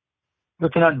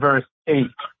 Looking at verse 8,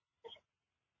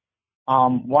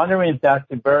 wondering if that's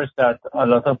the verse that a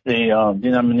lot of the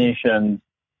denominations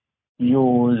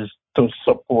use to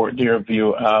support their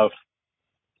view of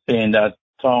saying that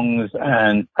tongues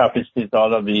and prophecies,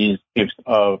 all of these gifts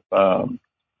of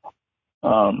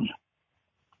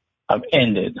have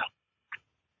ended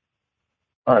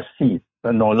or ceased,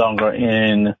 are no longer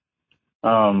in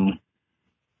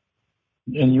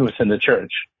use in the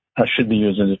church, or should be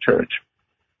used in the church.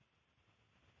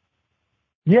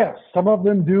 Yes, some of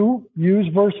them do use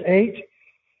verse 8,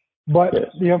 but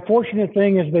yes. The unfortunate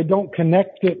thing is they don't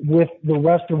connect it with the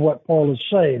rest of what Paul is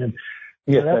saying. And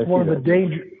yes, that's one of the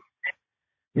dangers.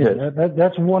 Yes.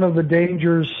 That's one of the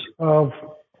dangers of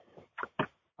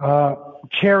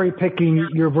cherry picking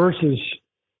your verses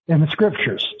in the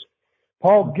scriptures.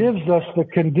 Paul gives us the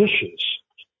conditions.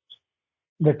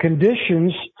 The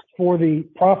conditions for the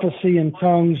prophecy and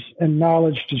tongues and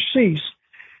knowledge to cease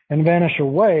and vanish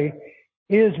away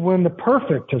is when the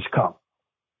perfect has come.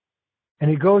 And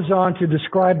he goes on to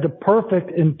describe the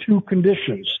perfect in two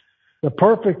conditions. The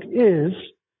perfect is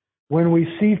when we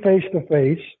see face to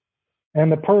face,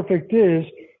 and the perfect is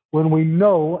when we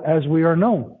know as we are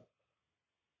known.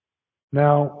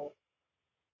 Now,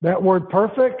 that word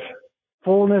perfect,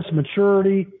 fullness,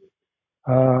 maturity,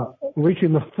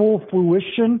 reaching the full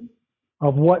fruition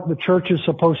of what the church is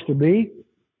supposed to be,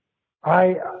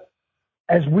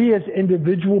 as we as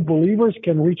individual believers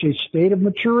can reach a state of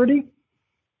maturity,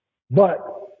 but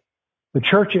the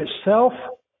church itself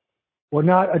will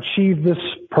not achieve this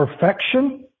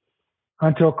perfection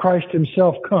until Christ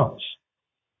himself comes.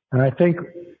 And I think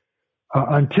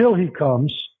until he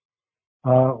comes,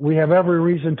 we have every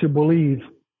reason to believe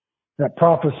that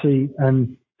prophecy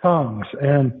and tongues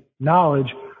and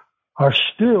knowledge are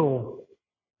still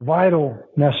vital,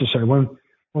 necessary.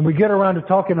 When we get around to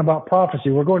talking about prophecy,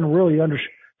 we're going to really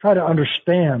try to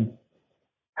understand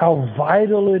how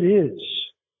vital it is.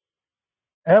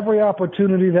 Every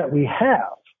opportunity that we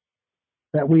have,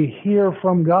 that we hear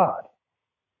from God.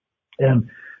 And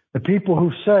the people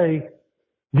who say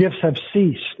gifts have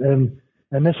ceased and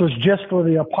this was just for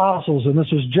the apostles and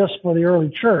this was just for the early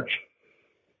church,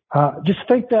 just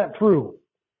think that through.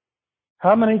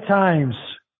 How many times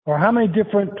or how many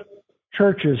different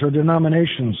churches or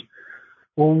denominations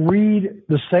will read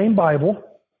the same Bible,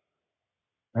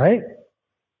 right?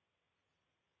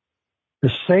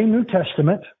 The same New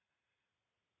Testament,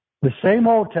 the same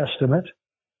Old Testament,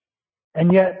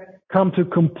 and yet come to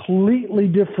completely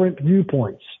different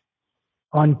viewpoints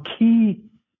on key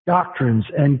doctrines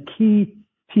and key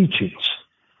teachings.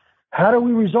 How do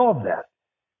we resolve that?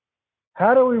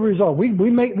 How do we resolve? We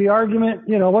make the argument,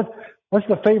 what's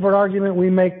the favorite argument we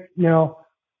make,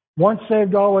 once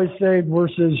saved, always saved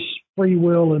versus free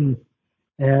will and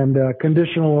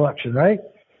conditional election, right?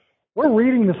 We're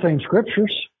reading the same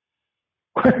scriptures.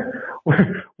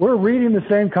 We're reading the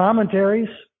same commentaries.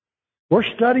 We're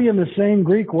studying the same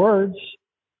Greek words.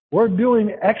 We're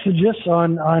doing exegesis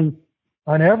on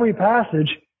every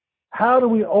passage. How do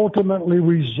we ultimately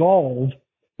resolve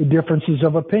the differences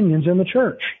of opinions in the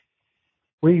church?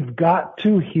 We've got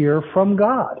to hear from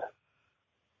God.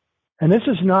 And this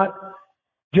is not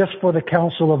just for the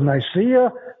Council of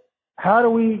Nicaea. How do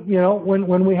we,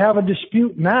 when we have a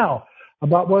dispute now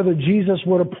about whether Jesus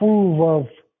would approve of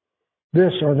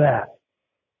this or that,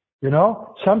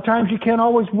 sometimes you can't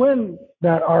always win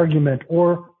that argument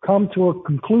or come to a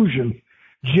conclusion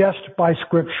just by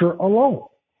Scripture alone.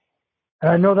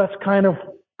 And I know that's kind of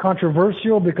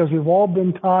controversial because we've all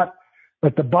been taught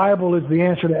that the Bible is the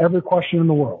answer to every question in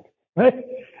the world, right?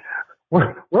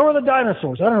 Where were the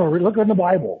dinosaurs? I don't know. Look in the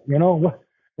Bible,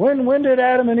 When did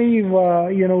Adam and Eve,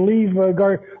 leave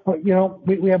garden?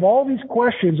 We have all these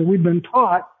questions and we've been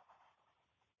taught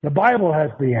the Bible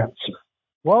has the answer.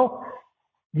 Well,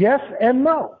 yes and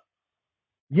no.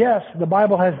 Yes, the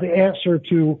Bible has the answer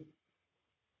to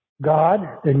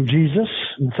God and Jesus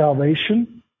and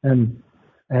salvation and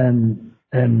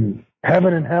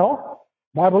heaven and hell.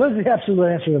 The Bible is the absolute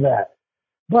answer to that.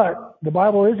 But the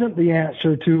Bible isn't the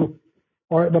answer to,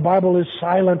 or the Bible is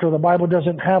silent, or the Bible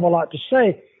doesn't have a lot to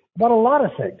say about a lot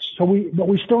of things. But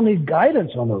we still need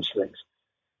guidance on those things.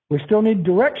 We still need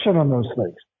direction on those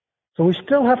things. So we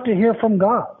still have to hear from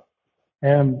God.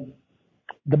 And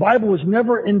the Bible was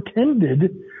never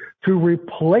intended to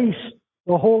replace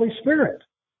the Holy Spirit.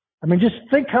 I mean, just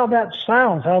think how that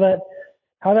sounds, how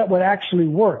that would actually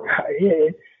work.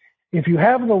 if you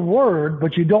have the Word,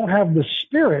 but you don't have the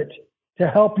Spirit to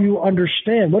help you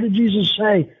understand, what did Jesus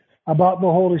say about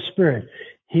the Holy Spirit?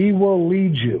 He will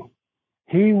lead you.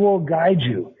 He will guide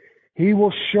you. He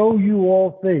will show you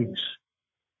all things.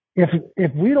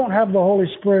 If we don't have the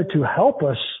Holy Spirit to help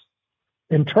us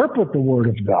interpret the Word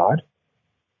of God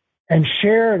and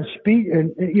share and speak,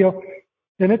 and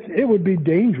then it would be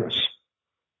dangerous.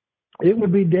 It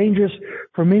would be dangerous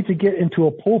for me to get into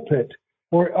a pulpit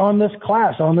or on this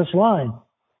class, on this line,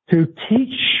 to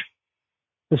teach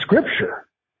the Scripture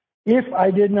if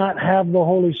I did not have the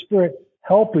Holy Spirit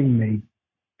helping me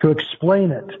to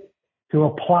explain it, to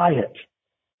apply it,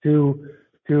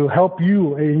 to help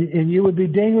you. And it would be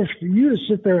dangerous for you to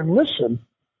sit there and listen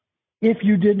if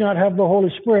you did not have the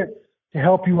Holy Spirit to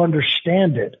help you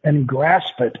understand it and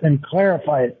grasp it and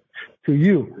clarify it to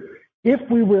you. If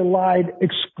we relied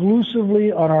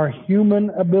exclusively on our human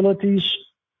abilities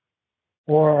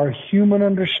or our human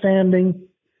understanding,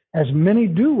 as many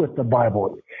do with the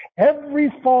Bible,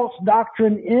 every false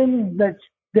doctrine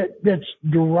that's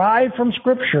derived from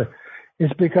Scripture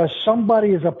is because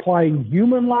somebody is applying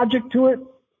human logic to it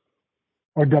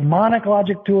or demonic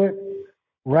logic to it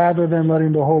rather than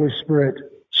letting the Holy Spirit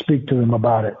speak to them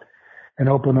about it and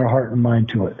open their heart and mind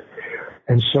to it.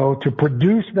 And so to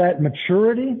produce that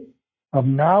maturity of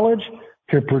knowledge,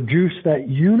 to produce that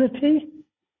unity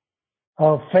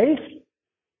of faith,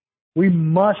 we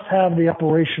must have the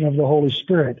operation of the Holy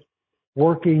Spirit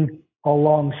working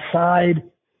alongside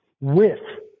with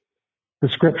the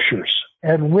Scriptures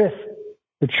and with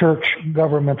the church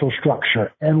governmental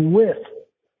structure and with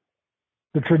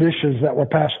the traditions that were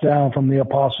passed down from the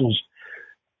apostles.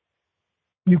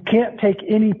 You can't take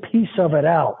any piece of it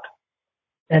out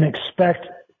and expect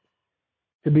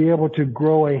to be able to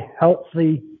grow a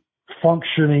healthy,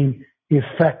 functioning,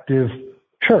 effective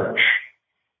church.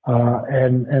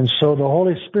 And so the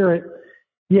Holy Spirit,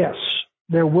 yes,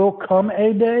 there will come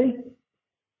a day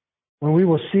when we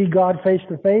will see God face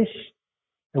to face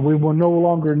and we will no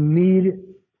longer need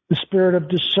the spirit of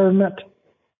discernment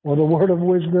or the word of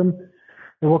wisdom.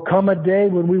 There will come a day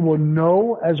when we will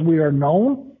know as we are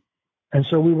known, and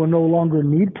so we will no longer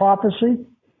need prophecy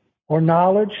or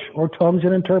knowledge or tongues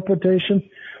and interpretation.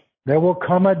 There will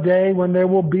come a day when there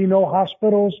will be no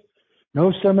hospitals,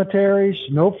 no cemeteries,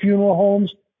 no funeral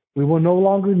homes. We will no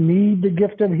longer need the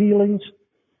gift of healings,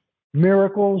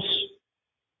 miracles.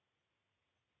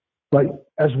 But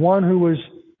as one who was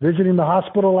visiting the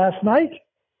hospital last night,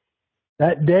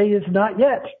 that day is not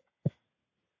yet.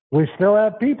 We still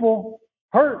have people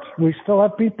hurt. We still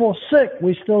have people sick.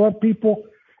 We still have people.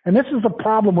 And this is the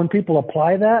problem when people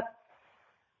apply that.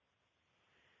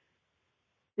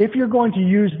 If you're going to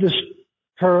use this,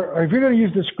 or if you're going to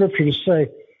use the Scripture to say,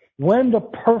 when the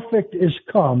perfect is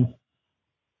come,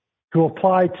 to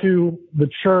apply to the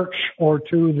church or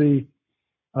to the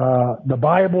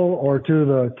Bible or to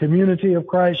the community of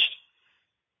Christ,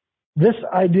 this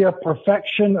idea of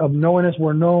perfection, of knowing as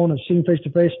we're known, of seeing face to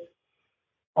face,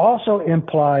 also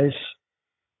implies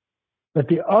that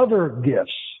the other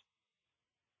gifts.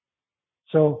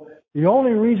 So the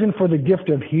only reason for the gift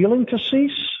of healing to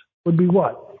cease would be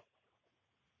what?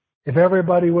 If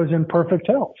everybody was in perfect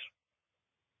health.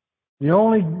 The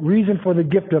only reason for the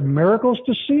gift of miracles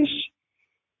to cease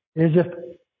is if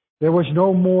there was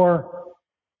no more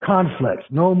conflict,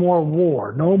 no more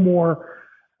war, no more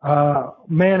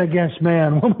man against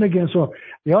man, woman against woman.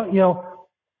 The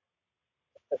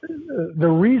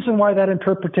reason why that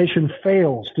interpretation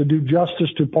fails to do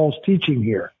justice to Paul's teaching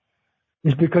here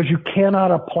is because you cannot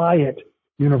apply it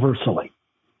universally.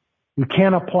 You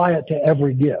can't apply it to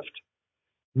every gift.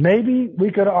 Maybe we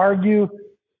could argue,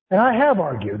 and I have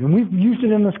argued, and we've used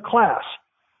it in this class,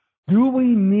 do we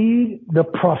need the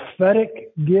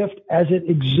prophetic gift as it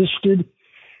existed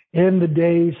in the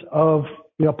days of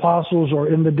the apostles or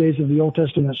in the days of the Old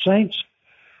Testament saints?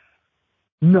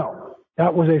 No.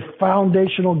 That was a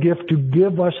foundational gift to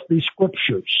give us the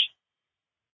Scriptures.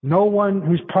 No one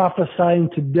who's prophesying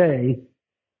today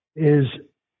is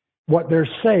what they're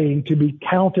saying to be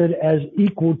counted as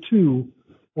equal to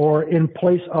or in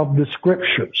place of the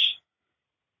Scriptures.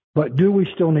 But do we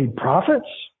still need prophets?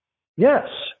 Yes,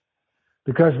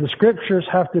 because the Scriptures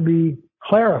have to be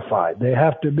clarified. They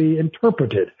have to be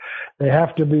interpreted. They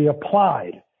have to be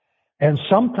applied. And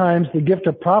sometimes the gift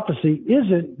of prophecy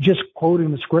isn't just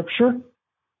quoting the Scripture,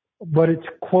 but it's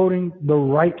quoting the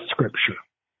right Scripture,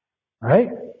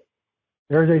 right?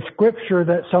 There's a Scripture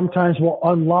that sometimes will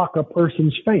unlock a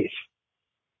person's faith.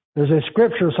 There's a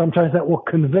Scripture sometimes that will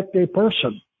convict a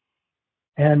person.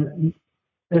 And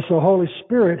it's the Holy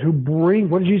Spirit who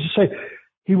what did Jesus say?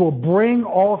 He will bring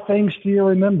all things to your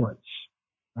remembrance,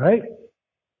 right?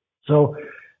 So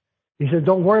he said,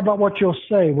 don't worry about what you'll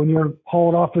say when you're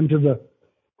hauled off into the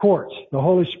courts. The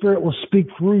Holy Spirit will speak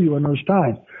through you in those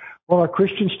times. Well, are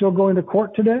Christians still going to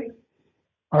court today?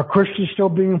 Are Christians still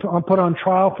being put on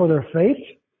trial for their faith?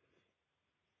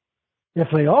 If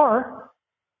they are,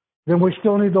 then we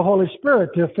still need the Holy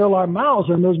Spirit to fill our mouths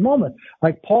in those moments,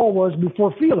 like Paul was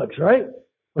before Felix, right?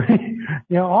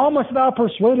 Almost thou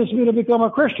persuadest me to become a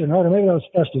Christian, right? Or maybe that was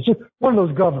Festus, one of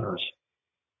those governors.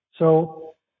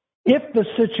 So if the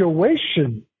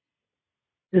situation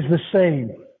is the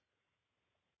same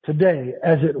today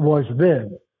as it was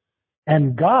then,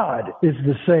 and God is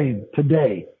the same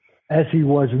today as he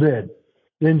was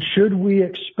then should we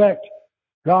expect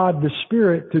God the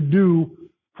Spirit to do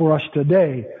for us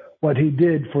today what he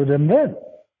did for them then?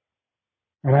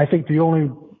 And I think the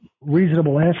only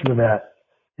reasonable answer to that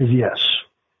is yes.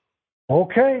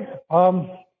 Okay.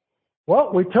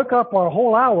 Well, we took up our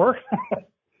whole hour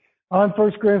on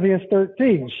 1 Corinthians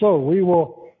 13. So we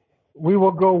will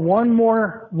go one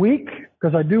more week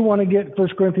because I do want to get 1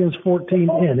 Corinthians 14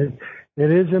 in.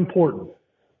 It is important.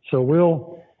 So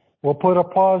we'll put a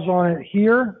pause on it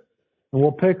here, and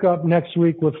we'll pick up next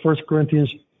week with 1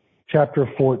 Corinthians chapter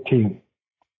 14.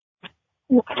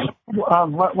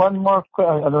 One more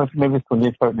question. I don't know if maybe it's too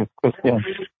late for this question.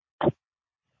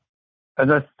 I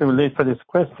know it's too late for this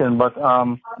question, but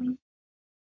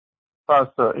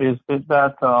Pastor, is it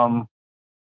that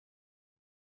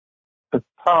the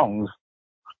tongues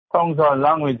are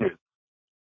languages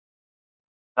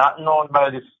not known by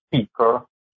the speaker,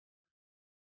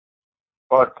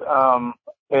 but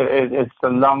it's a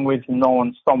language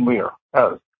known somewhere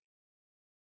else?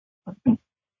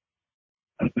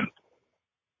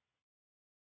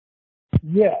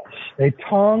 Yes, a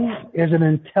tongue is an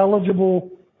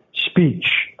intelligible speech.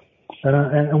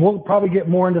 And we'll probably get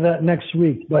more into that next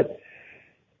week. But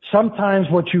sometimes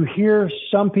what you hear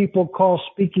some people call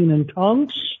speaking in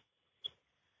tongues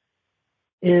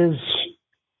is,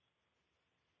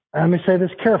 let me say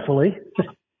this carefully,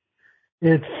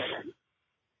 it's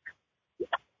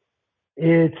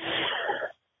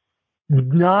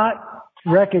not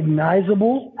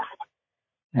recognizable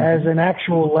as an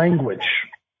actual language.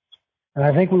 And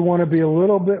I think we want to be a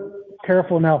little bit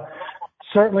careful. Now,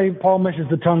 certainly Paul mentions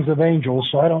the tongues of angels,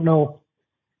 so I don't know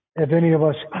if any of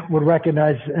us would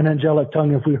recognize an angelic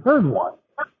tongue if we heard one.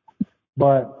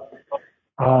 But,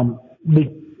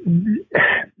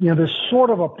 there's sort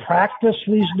of a practice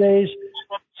these days.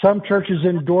 Some churches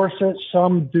endorse it,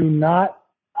 some do not.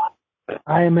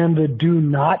 I am in the do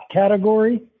not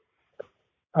category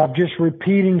of just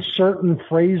repeating certain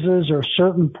phrases or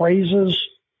certain praises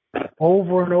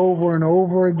over and over and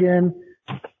over again,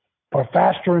 or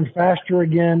faster and faster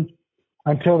again,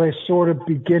 until they sort of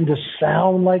begin to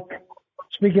sound like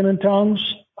speaking in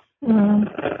tongues.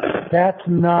 Mm-hmm. That's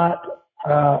not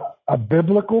a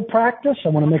biblical practice. I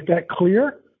want to make that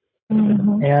clear.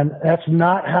 Mm-hmm. And that's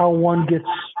not how one gets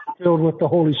filled with the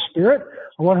Holy Spirit.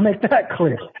 I want to make that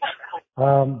clear.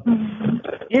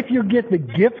 If you get the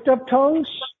gift of tongues,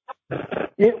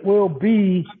 it will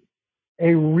be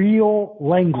a real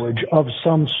language of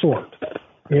some sort.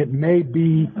 It may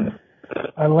be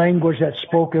a language that's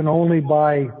spoken only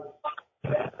by,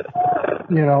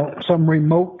 some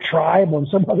remote tribe on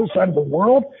some other side of the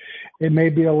world. It may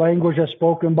be a language that's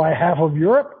spoken by half of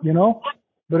Europe,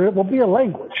 but it will be a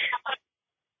language.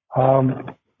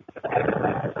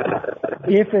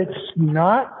 If it's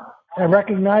not a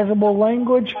recognizable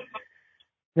language,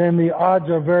 then the odds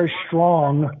are very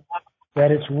strong that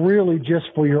it's really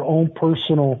just for your own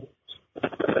personal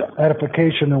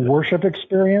edification and worship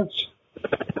experience,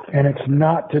 and it's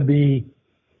not to be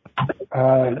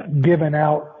given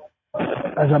out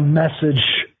as a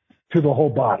message to the whole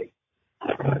body.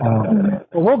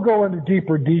 But we'll go into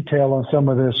deeper detail on some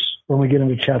of this when we get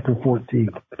into chapter 14.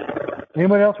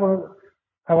 Anybody else want to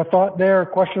have a thought there, a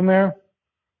question there?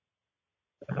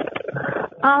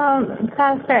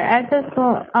 Pastor, I just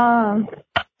want,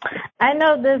 I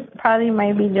know this probably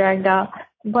might be dragged out,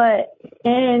 but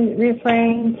in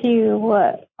referring to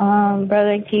what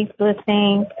Brother Keith was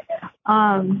saying,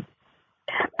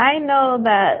 I know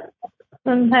that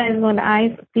sometimes when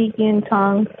I speak in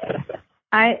tongues,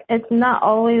 it's not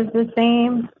always the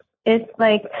same. It's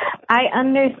like I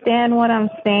understand what I'm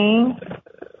saying.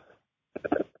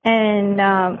 And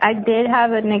I did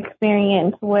have an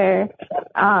experience where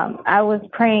I was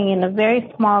praying in a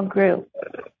very small group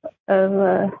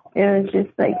of it was just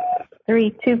like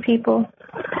two people,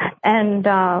 and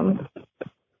the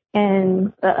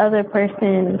other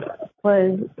person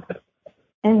was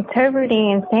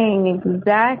interpreting and saying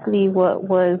exactly what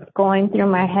was going through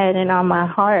my head and on my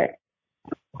heart.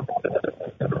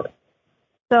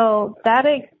 So that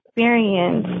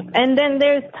experience, and then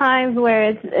there's times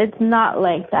where it's not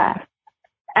like that.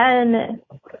 And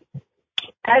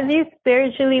as you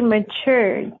spiritually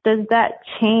mature, does that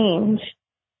change?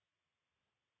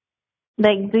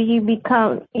 Like, do you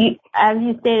become, as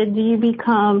you stated, do you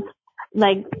become,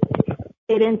 like,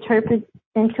 it interprets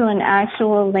into an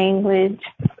actual language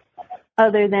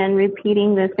other than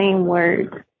repeating the same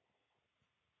words?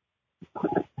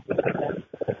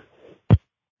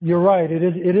 You're right.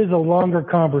 It is a longer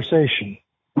conversation.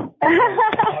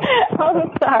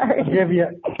 I'm sorry.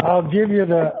 I'll give you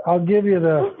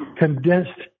the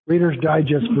condensed Reader's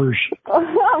Digest version.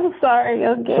 I'm sorry.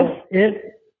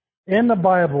 Okay. In the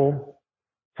Bible,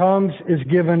 tongues is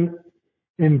given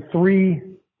in 3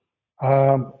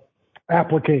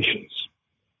 applications.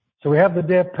 So we have the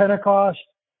day of Pentecost,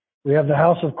 we have the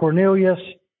house of Cornelius,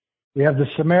 we have the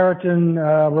Samaritan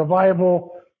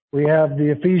revival, we have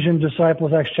the Ephesian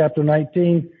disciples, Acts chapter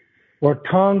 19, where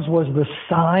tongues was the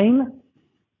sign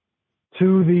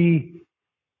to the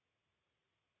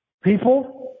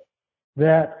people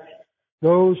that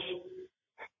those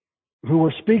who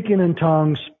were speaking in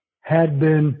tongues had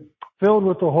been filled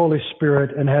with the Holy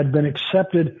Spirit and had been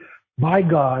accepted by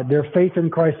God. Their faith in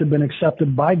Christ had been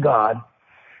accepted by God,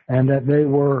 and that they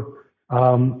were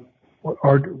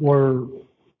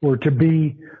to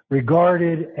be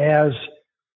regarded as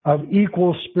of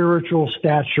equal spiritual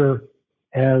stature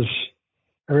as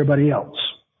everybody else.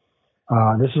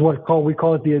 This is what we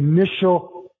call it the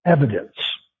initial evidence.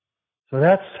 So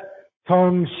that's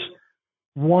tongues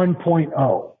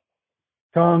 1.0.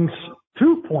 Tongues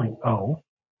 2.0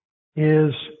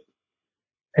 is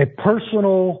a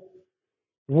personal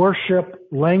worship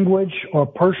language or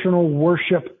personal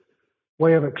worship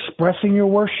way of expressing your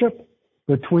worship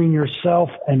between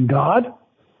yourself and God.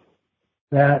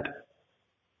 That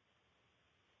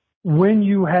when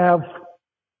you have,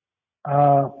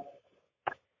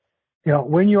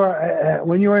 when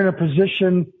you're in a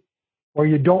position where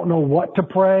you don't know what to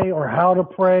pray or how to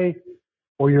pray,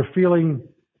 or you're feeling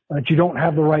that you don't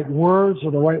have the right words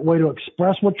or the right way to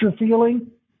express what you're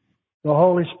feeling, the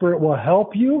Holy Spirit will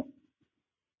help you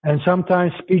and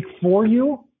sometimes speak for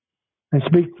you and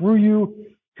speak through you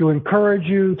to encourage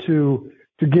you, to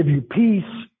give you peace,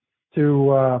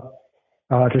 to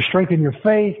strengthen your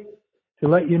faith, to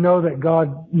let you know that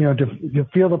God, to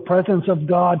feel the presence of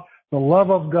God, the love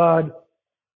of God,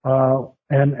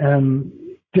 and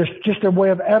just a way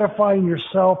of edifying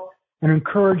yourself and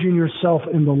encouraging yourself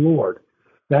in the Lord.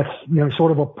 That's,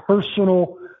 sort of a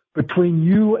personal between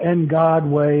you and God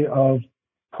way of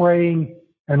praying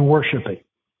and worshiping.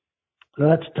 So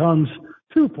that's tongues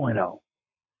 2.0.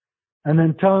 And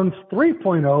then tongues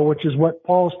 3.0, which is what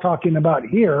Paul's talking about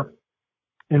here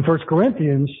in 1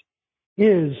 Corinthians,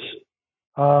 is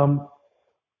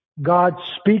God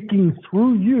speaking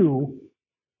through you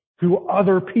to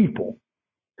other people,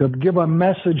 to give a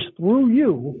message through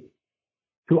you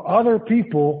to other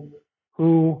people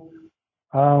who,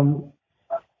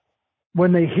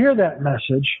 when they hear that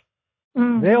message,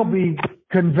 they'll be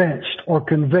convinced or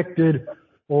convicted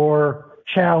or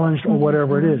challenged or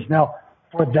whatever it is. Now,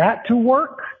 for that to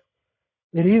work,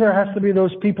 it either has to be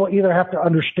those people either have to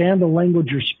understand the language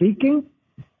you're speaking,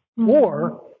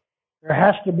 or there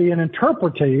has to be an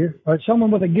interpreter, or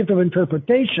someone with a gift of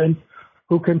interpretation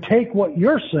who can take what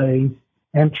you're saying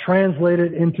and translate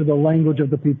it into the language of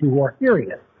the people who are hearing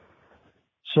it.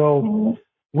 So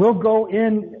we'll go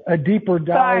in a deeper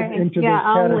dive into those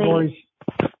categories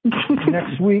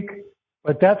next week,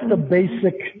 but that's the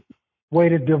basic way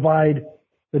to divide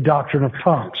the doctrine of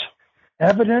tongues.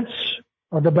 Evidence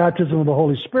of the baptism of the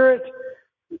Holy Spirit,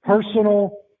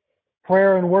 personal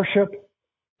prayer and worship,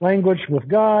 language with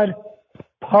God,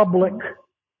 public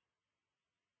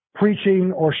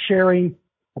preaching or sharing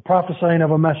or prophesying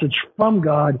of a message from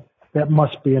God that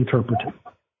must be interpreted.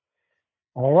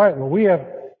 All right, well, we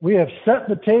have set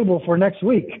the table for next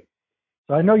week.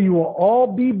 So I know you will all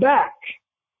be back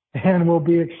and we'll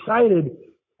be excited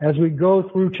as we go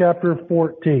through chapter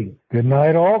 14. Good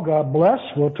night, all. God bless.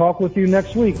 We'll talk with you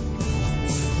next week.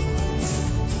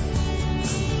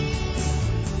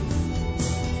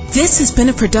 This has been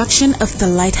a production of the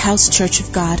Lighthouse Church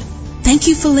of God. Thank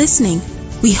you for listening.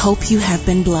 We hope you have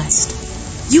been blessed.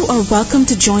 You are welcome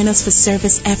to join us for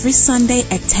service every Sunday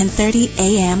at 10:30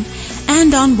 a.m.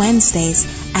 and on Wednesdays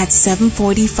at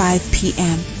 7:45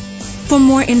 p.m. For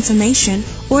more information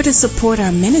or to support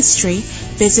our ministry,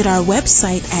 visit our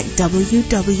website at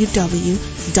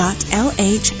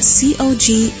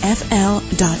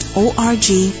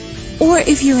www.lhcogfl.org, or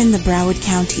if you're in the Broward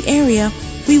County area,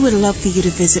 we would love for you to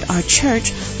visit our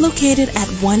church located at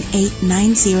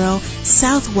 1890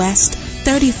 Southwest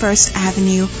 31st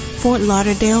Avenue, Fort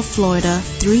Lauderdale, Florida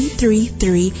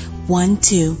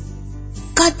 33312.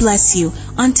 God bless you.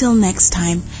 Until next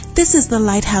time, this is the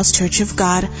Lighthouse Church of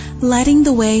God, lighting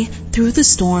the way through the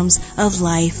storms of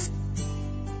life.